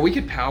 You know, we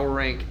could power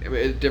rank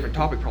a different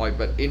topic probably,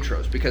 but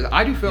intros, because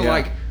I do feel Yeah.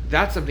 like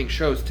that's something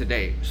shows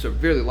today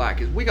severely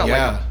lack. Is we got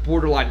Yeah. like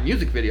borderline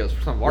music videos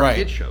for some of our Right.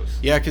 kid shows.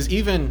 Yeah, because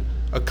even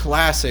a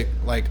classic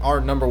like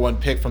our number one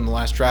pick from the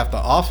last draft, The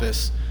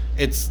Office,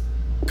 it's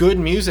good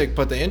music,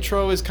 but the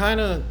intro is kind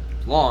of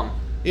Long.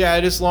 yeah,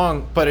 it is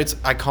long, but it's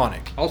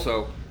iconic.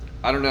 Also,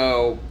 I don't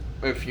know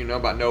if you know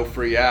about no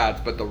free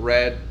ads, but the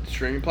Red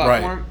streaming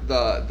platform,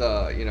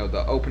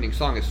 the opening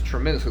song is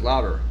tremendously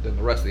louder than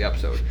the rest of the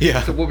episode.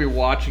 Yeah. So we'll be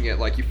watching it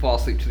like you fall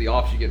asleep to The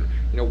Office, you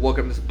get woke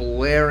up in this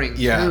blaring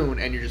Yeah. tune,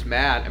 and you're just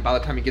mad. And by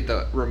the time you get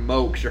the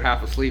remote, because you're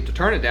half asleep, to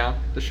turn it down,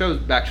 the show's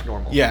back to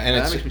normal. Yeah, and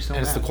that it's makes me so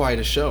and it's the mad.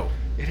 quietest show.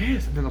 It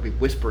is, and then they'll be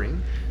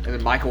whispering, and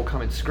then Michael will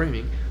come in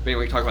screaming. But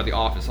anyway, we can talk about The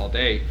Office all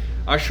day.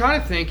 I was trying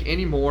to think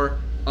any more.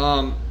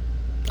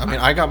 I mean,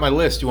 I got my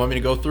list. You want me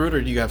to go through it,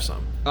 or do you have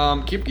some?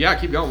 Keep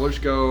going. We'll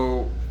just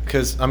go.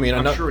 Because I mean,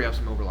 I'm sure we have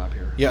some overlap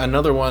here. yeah,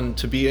 another one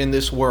to be in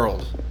this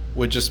world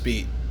would just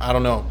be I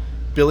don't know,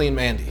 Billy and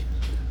Mandy.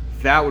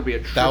 That would be a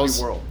That trippy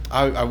was world.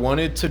 I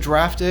wanted to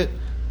draft it,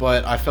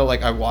 but I felt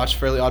like I watched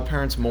Fairly Odd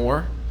Parents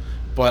more.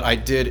 But I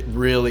did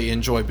really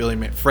enjoy Billy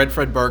and Mandy.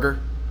 Fred Burger.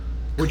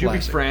 Would you be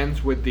Classic.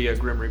 friends with the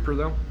Grim Reaper,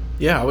 though?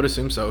 Yeah, I would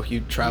assume so.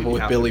 You'd travel You'd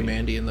with have to Billy, be.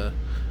 Mandy, and the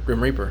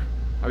Grim Reaper.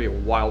 That'd be a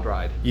wild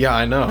ride. Yeah,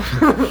 I know.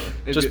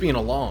 It'd Just be- being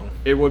along.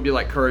 It would be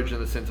like Courage in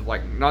the sense of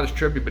like not as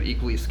trippy, but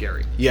equally as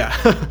scary. Yeah.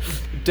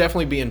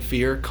 Definitely be in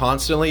fear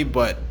constantly,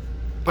 but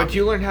But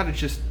you learn how to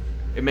just.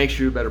 It makes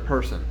you a better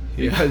person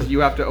Yeah. because you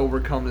have to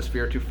overcome this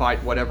fear to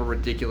fight whatever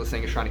ridiculous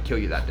thing is trying to kill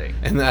you that day.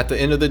 and at the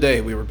end of the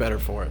day, we were better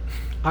for it.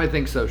 I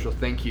think so. So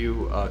thank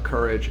you,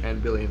 Courage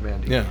and Billy and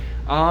Mandy. Yeah.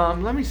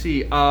 Let me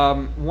see.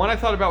 One I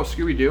thought about was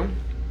Scooby Doo,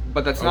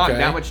 but that's not Okay.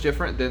 that much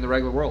different than the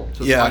regular world.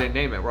 So Yeah. I didn't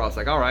name it. Where I was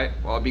like, all right,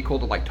 well, it'd be cool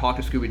to like talk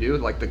to Scooby Doo,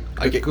 like the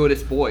get-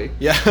 goodest boy.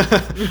 Yeah.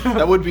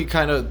 That would be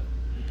kind of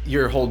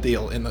your whole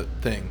deal in the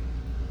thing.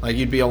 Like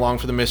you'd be along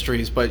for the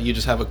mysteries, but you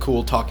just have a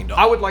cool talking dog.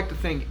 I would like to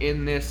think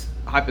in this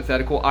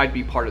hypothetical, I'd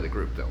be part of the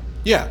group though.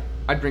 Yeah.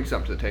 I'd bring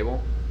something to the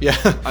table. Yeah.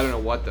 I don't know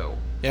what though.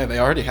 Yeah, they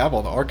already have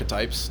all the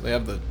archetypes. They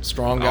have the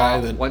strong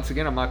guy. Once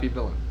again, I might be a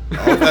villain.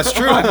 Oh, that's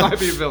true. I might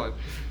be a villain.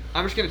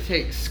 I'm just gonna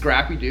take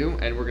Scrappy Doo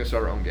and we're gonna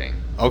start our own gang.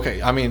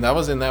 Okay, I mean that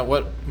was in that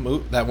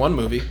that one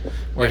movie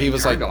where Yeah, he he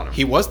was like turned on him.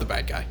 he was the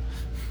bad guy.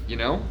 You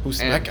know? Who's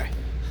And, that guy?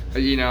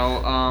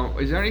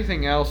 Is there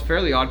anything else?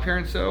 Fairly Odd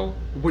Parents though.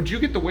 Would you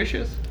get the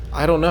wishes?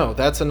 I don't know.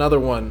 That's another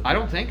one. I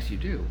don't think so. You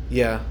do.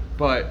 Yeah.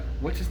 But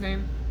what's his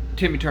name?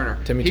 Timmy Turner.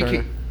 Timmy He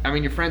Turner. ca- I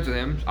mean, you're friends with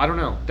him. I don't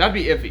know. That'd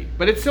be iffy,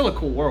 but it's still a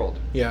cool world.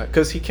 Yeah,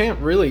 because he can't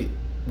really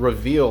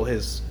reveal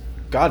his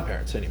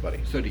godparents to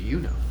anybody. So do you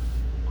know?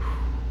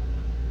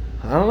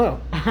 I don't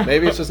know.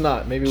 Maybe it's just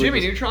not. Maybe Jimmy we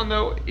just, Neutron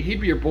though, he'd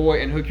be your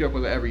boy and hook you up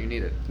with whatever you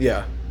needed.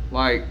 Yeah.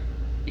 Like,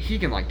 he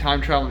can like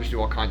time travel and just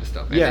do all kinds of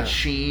stuff. And Yeah. then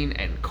Sheen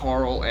and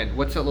Carl and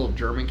what's that little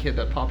German kid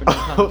that pop in from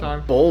time to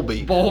time?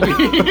 Bolby.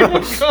 Bolby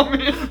would come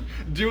in,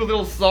 do a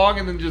little song,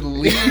 and then just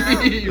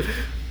leave.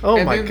 Oh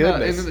and my then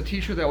goodness. and then the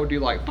teacher that would do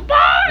like,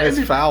 bye-bye! It's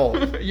foul.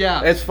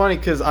 Yeah. It's funny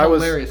because I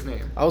was Hilarious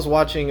name. I was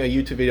watching a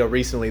YouTube video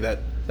recently that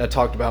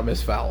talked about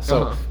Miss Fowl.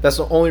 So Uh-huh. that's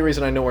the only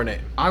reason I know her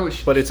name. I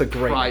was But it's a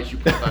great surprised you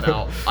pulled that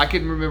out. I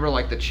can remember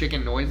like the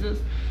chicken noises.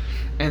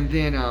 And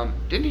then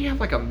didn't he have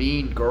like a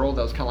mean girl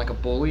that was kind of like a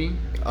bully?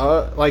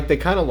 Like they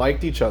kind of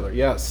liked each other.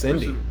 Yeah, There was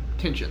Cindy. some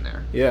tension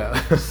there. Yeah.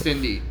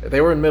 Cindy. They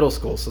were in middle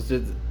school, so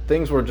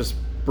things were just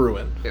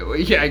brewing.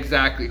 Yeah,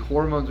 exactly.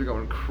 Hormones are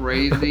going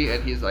crazy,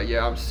 and he's like,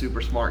 "Yeah, I'm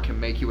super smart, can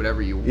make you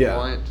whatever you Yeah.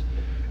 want."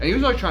 And he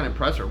was always trying to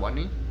impress her,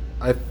 wasn't he?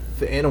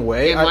 In a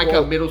way, In like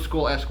a middle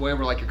school-esque way,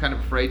 where like you're kind of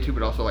afraid to,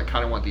 but also like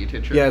kind of want the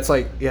attention. yeah, it's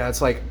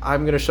like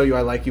I'm gonna show you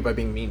I like you by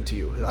being mean to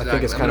you. I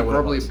think it's I'm kind of gonna what it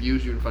verbally was.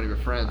 abuse you in front of your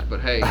friends,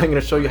 but hey, I'm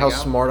gonna show you how hang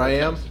out, smart I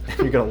am, podcast. and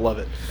you're gonna love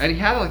it. And he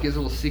had like his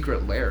little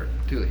secret lair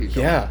too that he'd go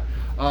Yeah.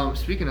 in.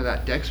 Speaking of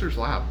that, Dexter's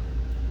Lab,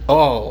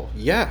 Oh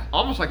yeah,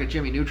 almost like a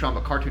Jimmy Neutron,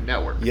 but Cartoon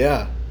Network.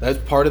 yeah. That's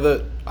part of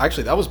the.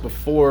 Actually, that was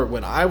before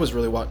when I was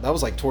really that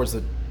was like towards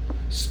the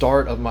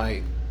start of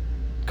my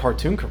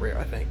cartoon career,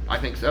 I think. I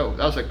think so.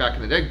 That was like back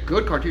in the day.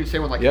 Good cartoon.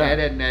 Same with like Yeah. Ed,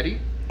 Ed, and Eddie.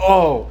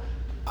 Oh,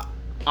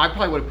 I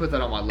probably would have put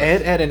that on my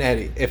list. Ed, and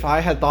Eddie. If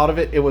I had thought of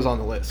it, it was on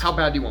the list. How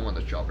bad do you want one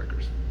of those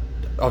Jawbreakers?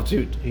 Oh,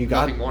 dude, you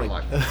got Nothing more in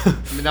like, life.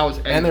 I mean, that was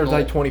and they're Ed's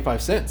like goal.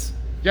 25 cents.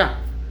 Yeah.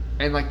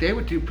 And like they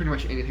would do pretty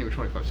much anything with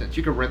 25 cents.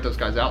 You could rent those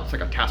guys out. It's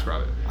like a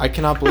TaskRabbit. I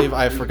cannot believe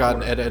I have Really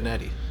forgotten bored. Ed, and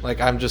Eddie.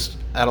 Like I'm just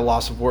at a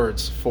loss of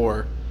words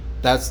for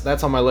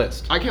That's on my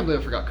list. I can't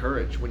believe I forgot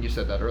Courage when you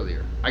said that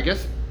earlier.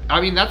 That's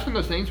one of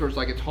those things where it's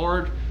like it's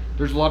hard.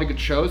 There's a lot of good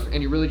shows,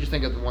 and you really just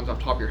think of the ones off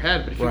the top of your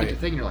head. But if you get to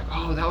thinking, you're like,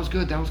 oh, that was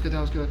good.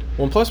 Well,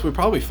 and plus we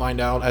probably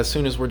find out as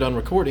soon as we're done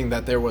recording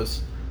that there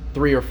was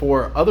 3 or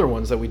 4 other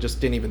ones that we just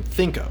didn't even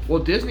think of.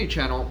 Well, Disney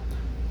Channel,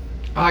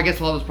 I guess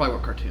a lot of those probably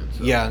were cartoons.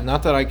 So. Yeah,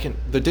 not that I can.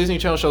 The Disney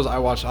Channel shows I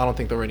watched, I don't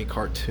think there were any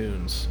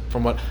cartoons.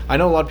 From what I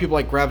know, a lot of people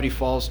like Gravity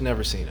Falls,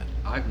 never seen it.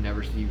 I've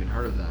never even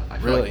heard of that. I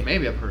feel really? like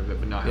maybe I've heard of it,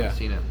 but no, I haven't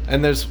seen it.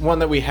 And there's one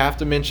that we have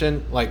to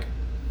mention,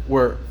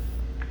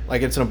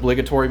 it's an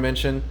obligatory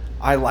mention.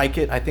 I like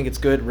it. I think it's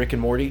good. Rick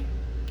and Morty.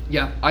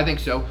 Yeah, I think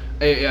so.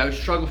 It would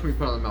struggle for me to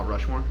put it on the Mount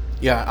Rushmore.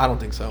 Yeah, I don't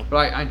think so.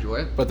 But I enjoy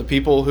it. But the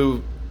people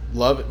who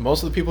love it,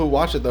 most of the people who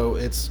watch it, though,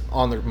 it's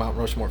on their Mount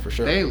Rushmore for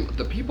sure.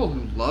 The people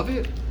who love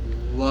it,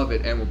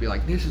 and will be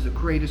like, this is the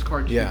greatest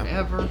cartoon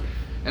ever.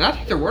 And I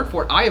take their word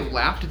for it. I have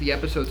laughed at the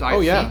episodes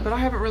I've seen, but I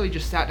haven't really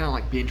just sat down and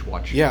like binge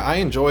watched. Yeah, I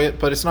enjoy it,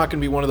 but it's not going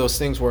to be one of those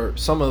things where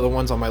some of the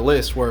ones on my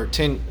list were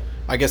 10,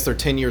 I guess they're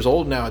 10 years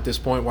old now at this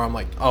point, where I'm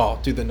like, oh,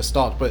 dude, the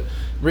nostalgia. But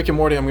Rick and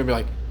Morty, I'm going to be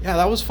like, yeah,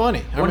 that was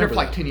funny. I wonder if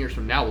like 10 years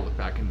from now we'll look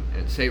back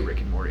and say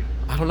Rick and Morty.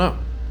 I don't know.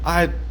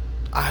 I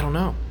don't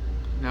know.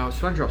 No,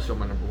 SpongeBob's still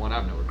my number one. I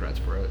have no regrets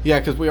for it. Yeah,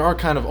 because we are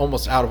kind of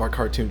almost out of our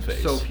cartoon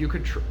phase. So if you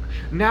could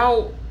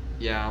now,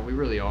 yeah, we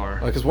really are.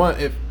 Because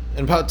if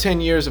in about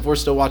 10 years, if we're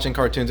still watching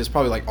cartoons, it's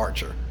probably like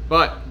Archer.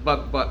 But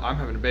I'm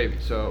having a baby,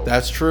 so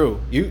that's true.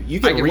 You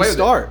can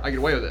restart. I get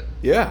away with it.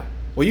 Yeah.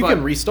 Well, you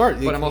can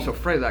restart. But I'm also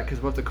afraid of that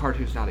because what if the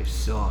cartoons now they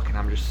suck and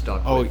I'm just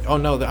stuck. Oh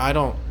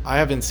no, I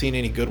haven't seen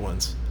any good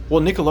ones. Well,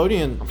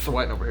 Nickelodeon. I'm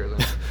sweating over here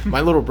though. My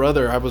little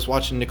brother, I was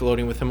watching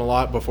Nickelodeon with him a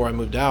lot before I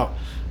moved out.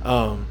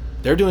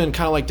 They're doing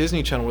kind of like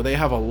Disney Channel where they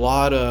have a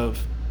lot of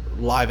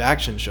live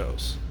action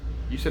shows.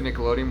 You said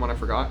Nickelodeon, one I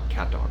forgot.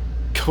 Cat Dog.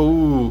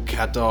 Cool,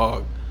 Cat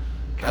Dog.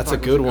 That's a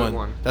good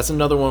one. That's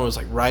another one. Was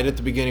like right at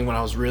the beginning when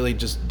I was really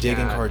just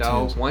digging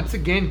cartoons. Once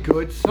again,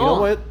 good song. You know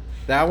what?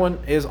 That one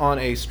is on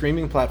a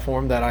streaming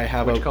platform that I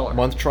have a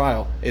month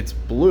trial. It's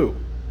blue,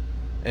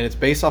 and it's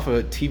based off of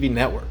a TV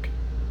network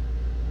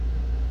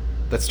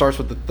that starts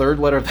with the 3rd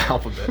letter of the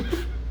alphabet.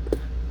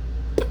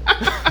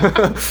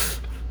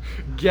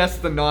 Guess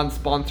the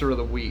non-sponsor of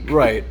the week.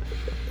 Right.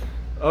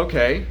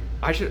 Okay.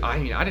 I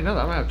didn't know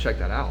that. I'm gonna have to check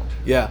that out.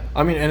 Yeah.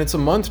 I mean, and it's a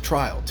month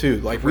trial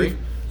too. Like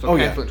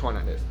cancel in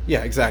 29 days.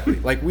 Yeah, exactly.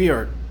 Like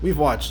we've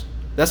watched.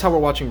 That's how we're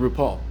watching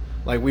RuPaul.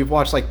 Like we've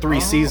watched like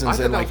 3 seasons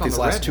in like these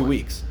last 2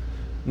 weeks.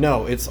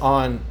 No, it's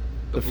on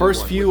the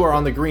first few are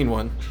on the green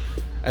one,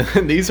 and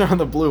then these are on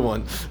the blue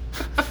one.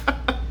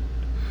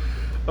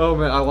 Oh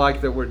man, I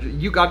like that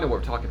you got to know what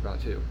we're talking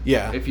about too.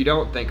 Yeah. If you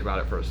don't think about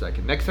it for a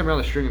second, next time you're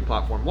on the streaming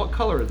platform, what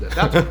color is it?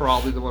 That's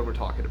probably the one we're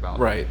talking about.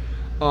 Right.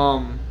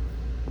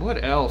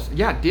 What else?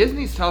 Yeah,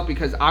 Disney's tough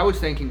because I was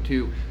thinking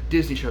too,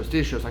 Disney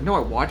shows. I know I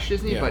watched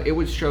Disney, but it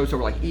was shows that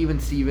were like Even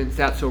Stevens,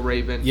 That's So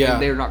Raven. Yeah.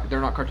 And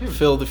they're not cartoons.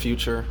 Phil the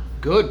Future.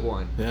 Good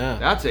one. Yeah.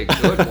 That's a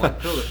good one.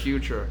 Phil the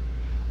Future.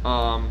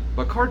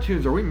 But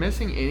cartoons, are we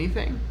missing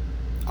anything?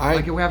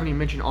 Like we haven't even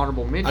mentioned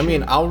honorable mention. I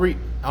mean,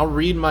 I'll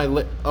read my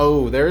list.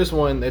 Oh, there is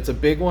one. It's a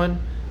big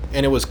one,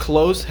 and it was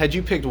close. Had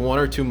you picked 1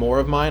 or 2 more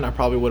of mine, I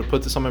probably would have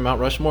put this on my Mount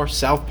Rushmore.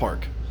 South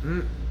Park.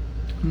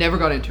 Never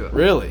got into it.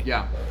 Really?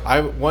 Yeah.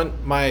 I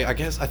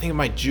think in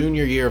my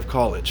junior year of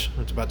college,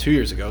 it's about 2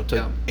 years ago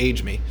to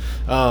age me.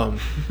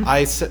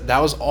 I said that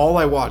was all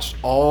I watched.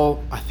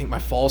 I think my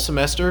fall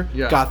semester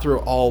got through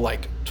all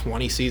like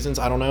 20 seasons.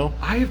 I don't know.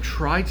 I have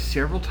tried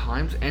several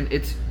times, and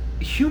it's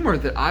humor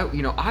that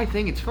I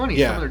think it's funny.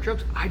 Yeah. Some of their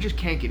jokes, I just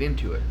can't get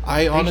into it.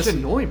 They honestly just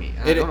annoy me.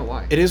 I don't know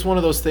why. It is one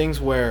of those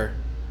things where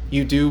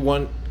you do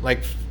one like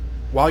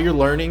while you're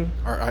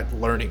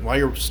while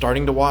you're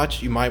starting to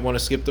watch, you might want to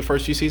skip the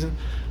first few seasons.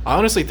 I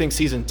honestly think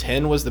season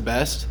 10 was the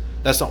best.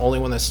 That's the only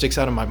one that sticks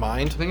out in my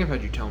mind. I think I've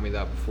had you tell me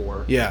that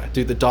before. Yeah,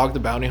 dude, the Dog the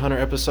Bounty Hunter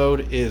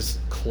episode is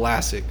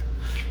classic.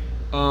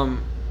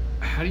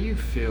 How do you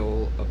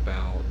feel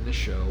about the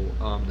show,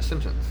 The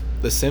Simpsons?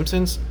 The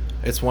Simpsons,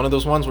 it's one of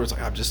those ones where it's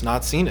like I've just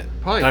not seen it.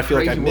 Probably and I feel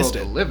like I missed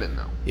world it. To live in,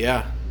 though.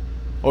 Yeah.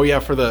 Oh yeah,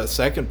 for the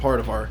second part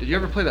of our. Did you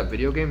ever play that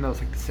video game that was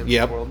like The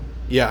Simpsons World?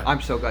 Yeah.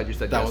 I'm so glad you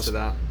said yes to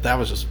that. That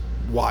was just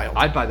wild.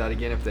 I'd buy that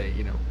again if they,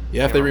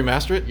 Yeah, if they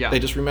remaster it. Yeah. They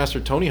just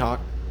remastered Tony Hawk.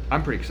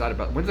 I'm pretty excited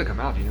about it. When does it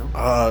come out, do you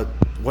know?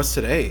 What's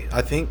today?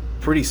 I think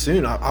pretty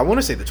soon. I want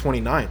to say the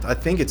 29th. I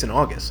think it's in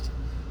August.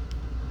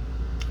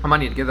 I might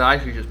need to get that. I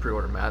actually just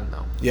pre-ordered Madden,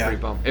 though. Yeah.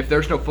 Pretty bummed. If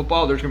there's no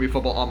football, there's going to be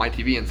football on my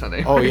TV on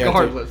Sunday. Oh,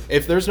 regardless. Yeah.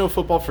 If there's no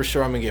football, for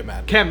sure I'm going to get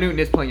Madden. Cam Newton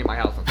is playing in my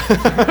house on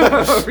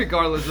Sunday.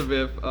 Regardless of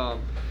if.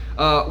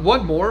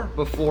 One more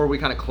before we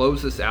kind of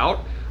close this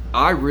out.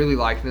 I really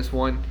like this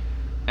one.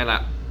 And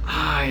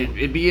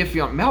it'd be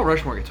iffy on Mount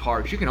Rushmore gets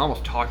hard because you can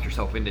almost talk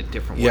yourself into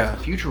different ways. Yeah.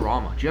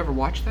 Futurama. Did you ever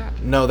watch that?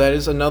 No, that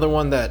is another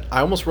one that I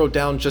almost wrote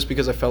down just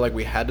because I felt like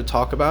we had to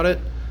talk about it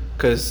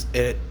because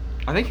it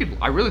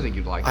I really think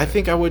you'd like it. I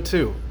think I would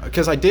too,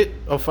 because I did.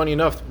 Oh, funny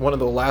enough, one of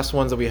the last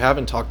ones that we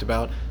haven't talked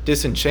about,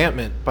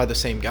 Disenchantment by the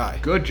same guy.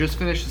 Good. Just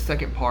finished the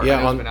second part.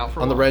 Yeah, it's been out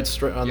for on a the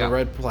while. the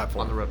red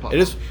platform. On the red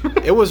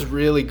platform. It was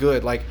really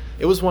good. Like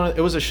it was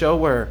a show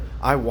where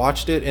I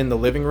watched it in the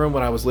living room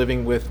when I was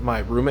living with my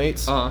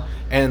roommates,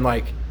 and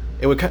like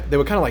they would kind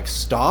of like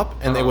stop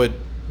and they would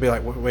be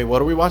like, wait,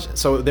 what are we watching?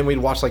 So then we'd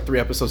watch like 3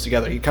 episodes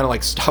together. He'd kind of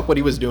like stop what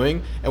he was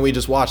doing and we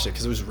just watched it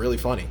because it was really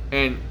funny.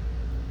 And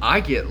I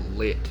get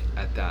lit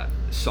at that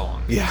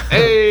song. Yeah.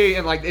 Hey,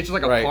 and like it's just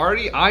like a Right.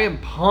 party. I am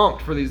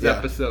pumped for these Yeah.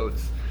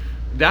 episodes.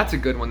 That's a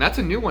good one. That's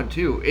a new one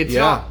too. It's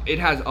Yeah. it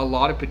has a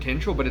lot of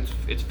potential, but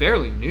it's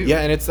fairly new. Yeah,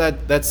 and it's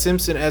that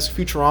Simpson-esque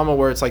Futurama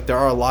where it's like there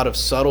are a lot of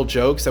subtle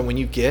jokes that when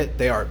you get,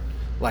 they are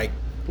like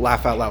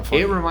laugh out loud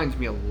funny. It reminds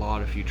me a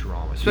lot of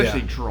Futurama,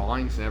 especially Yeah.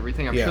 drawings and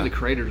everything. I'm Yeah. sure the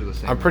creators are the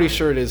same. I'm pretty right?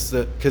 sure it is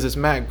because it's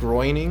Matt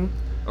Groening,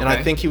 and I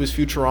Okay. think he was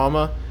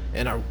Futurama,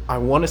 and I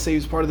want to say he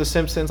was part of The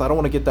Simpsons. I don't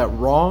want to get that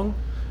wrong,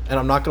 and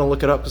I'm not going to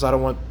look it up because I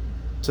don't want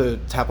to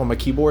tap on my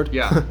keyboard.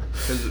 Yeah,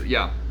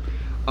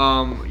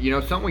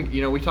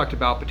 something we talked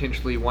about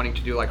potentially wanting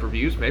to do like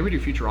reviews. Maybe do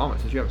Futurama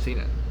since you haven't seen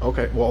it.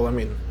 Okay. Well, I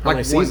mean, how Like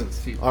many one seasons?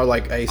 season. Or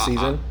like a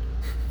season?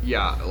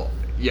 Yeah.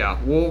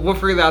 We'll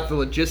figure out the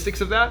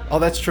logistics of that. Oh,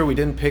 that's true. We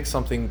didn't pick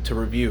something to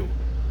review.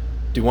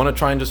 Do you want to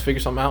try and just figure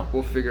something out?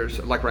 We'll figure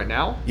like right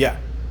now. Yeah.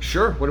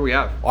 Sure. What do we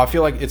have? Well, I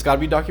feel like it's got to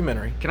be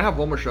documentary. Can I have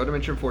one more show to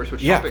mention before we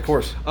switch Yeah, topics? of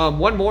course.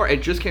 One more.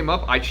 It just came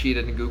up. I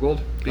cheated and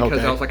Googled because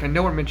Okay. I was like, I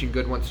know we're mentioning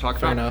good ones to talk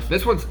Fair about. enough.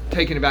 This one's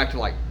taking it back to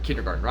like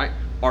kindergarten, right?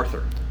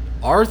 Arthur.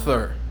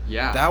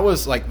 Yeah. That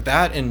was like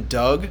that and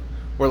Doug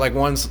were like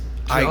ones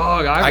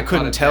Doug, I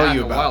couldn't tell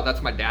you Wow, about.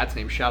 that's my dad's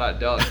name. Shout out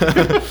Doug.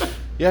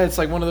 Yeah, it's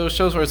like one of those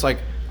shows where it's like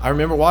I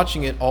remember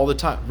watching it all the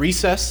time.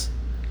 Recess,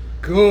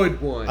 Good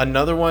one.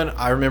 another one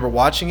I remember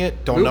watching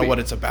it. Don't know Movie. what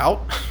it's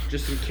about.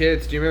 Just some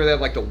kids. Do you remember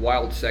that like the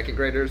wild second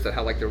graders that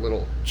had like their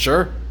little?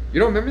 Sure. You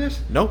don't remember this?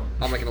 Nope.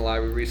 I'm not gonna lie.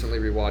 We recently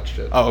rewatched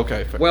it. Oh,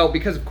 okay. Fair. Well,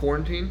 because of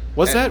quarantine.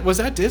 was and-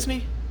 that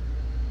Disney?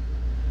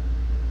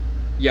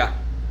 Yeah.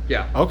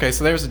 Yeah. Okay,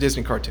 so there's a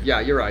Disney cartoon. Yeah,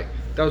 you're right.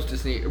 That was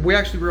Disney. We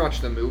actually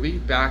rewatched the movie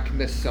back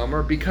this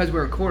summer because we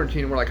were in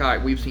quarantine and we're like, all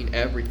right, we've seen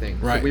everything.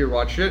 Right. So we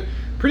rewatched it.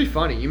 Pretty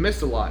funny. You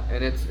missed a lot,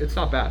 and it's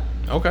not bad.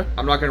 Okay.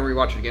 I'm not going to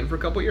rewatch it again for a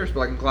couple years,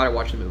 but like, I'm glad I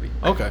watched the movie.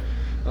 Okay.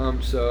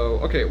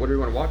 Okay, what do we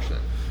want to watch then?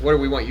 What do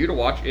we want you to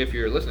watch if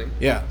you're listening?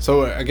 Yeah.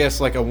 So I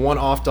guess like a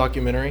one-off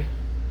documentary,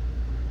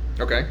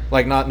 Okay.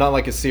 like not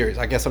like a series.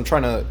 I guess I'm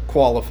trying to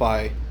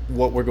qualify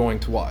what we're going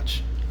to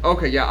watch.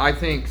 Okay, yeah, I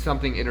think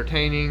something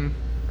entertaining,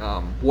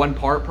 one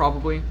part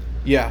probably,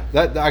 Yeah,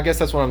 that I guess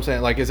that's what I'm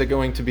saying. Like, is it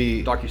going to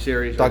be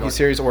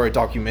docuseries. or a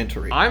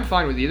documentary? I'm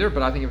fine with either,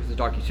 but I think if it's a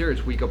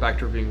docuseries, we go back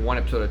to reviewing one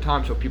episode at a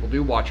time. So if people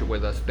do watch it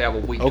with us, they have a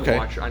week Okay. to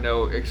watch. I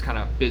know it's kind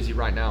of busy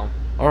right now.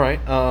 All right.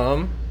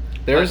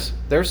 There's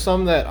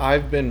some that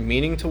I've been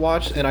meaning to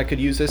watch, and I could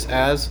use this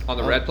as On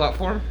the red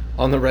platform?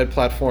 On the red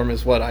platform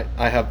is what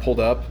I have pulled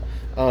up.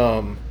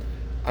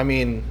 I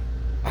mean,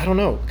 I don't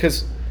know,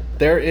 because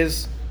there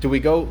is. Do we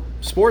go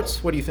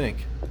sports? What do you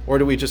think, or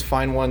do we just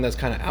find one that's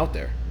kind of out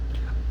there?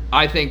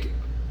 I think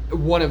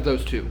one of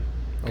those two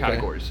Okay.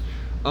 categories.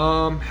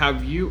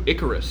 Have you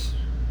Icarus?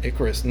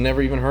 Icarus,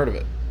 never even heard of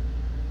it.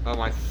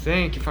 I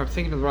think if I'm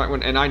thinking of the right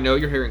one, and I know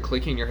you're hearing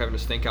clicking, you're having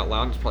to think out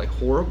loud, and it's probably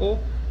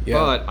horrible. Yeah.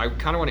 But I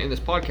kind of want to end this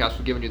podcast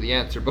with giving you the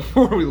answer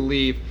before we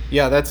leave.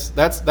 Yeah,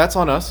 that's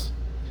on us.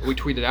 We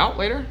tweet it out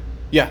later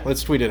Yeah,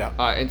 let's tweet it out.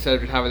 instead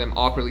of having them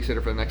awkwardly sit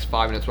there for the next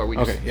 5 minutes while we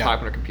just Okay, yeah. type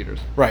on our computers.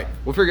 Right.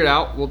 We'll figure it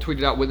out. We'll tweet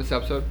it out with this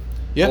episode.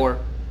 Yeah. Or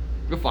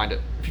you'll find it.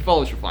 If you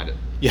follow us, you'll find it.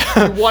 Yeah.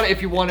 If you want it,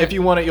 if you want it. If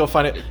you want it, you'll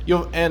find it.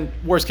 And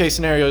worst case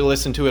scenario, you'll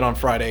listen to it on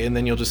Friday, and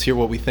then you'll just hear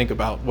what we think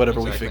about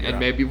whatever we Exactly. figure And out.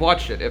 maybe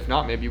watch it. If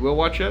not, maybe we'll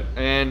watch it.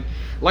 And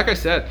like I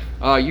said,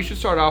 you should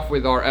start off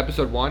with our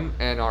episode 1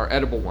 and our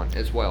edible one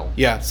as well.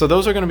 Yeah. So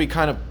those are going to be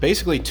kind of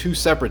basically 2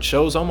 separate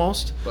shows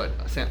almost. But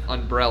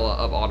umbrella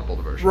of Audible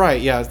Diversion.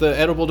 Right. Yeah. The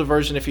edible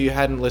diversion, if you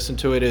hadn't listened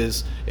to it,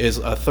 is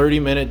a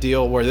 30-minute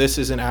deal where this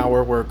is an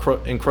hour. We're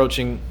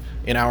encroaching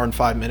an hour and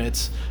 5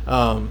 minutes.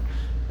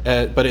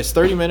 But it's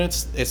 30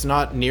 minutes. It's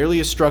not nearly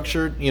as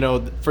structured. You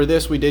know, for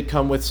this, we did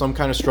come with some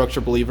kind of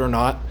structure, believe it or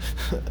not.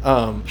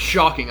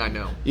 Shocking, I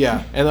know.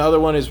 Yeah. And the other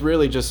one is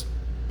really just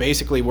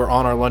basically we're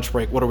on our lunch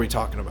break. What are we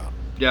talking about?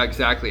 Yeah,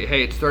 exactly.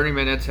 Hey, it's 30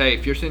 minutes. Hey,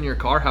 if you're sitting in your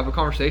car, have a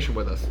conversation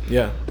with us.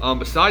 Yeah.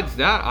 Besides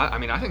that, I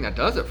mean, I think that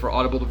does it for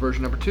Audible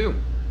Diversion number 2.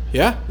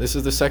 Yeah. This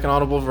is the second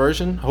Audible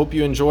version. Hope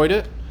you enjoyed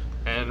it.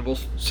 And we'll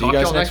See talk you to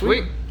guys y'all next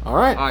week. All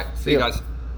right. All right. See you guys.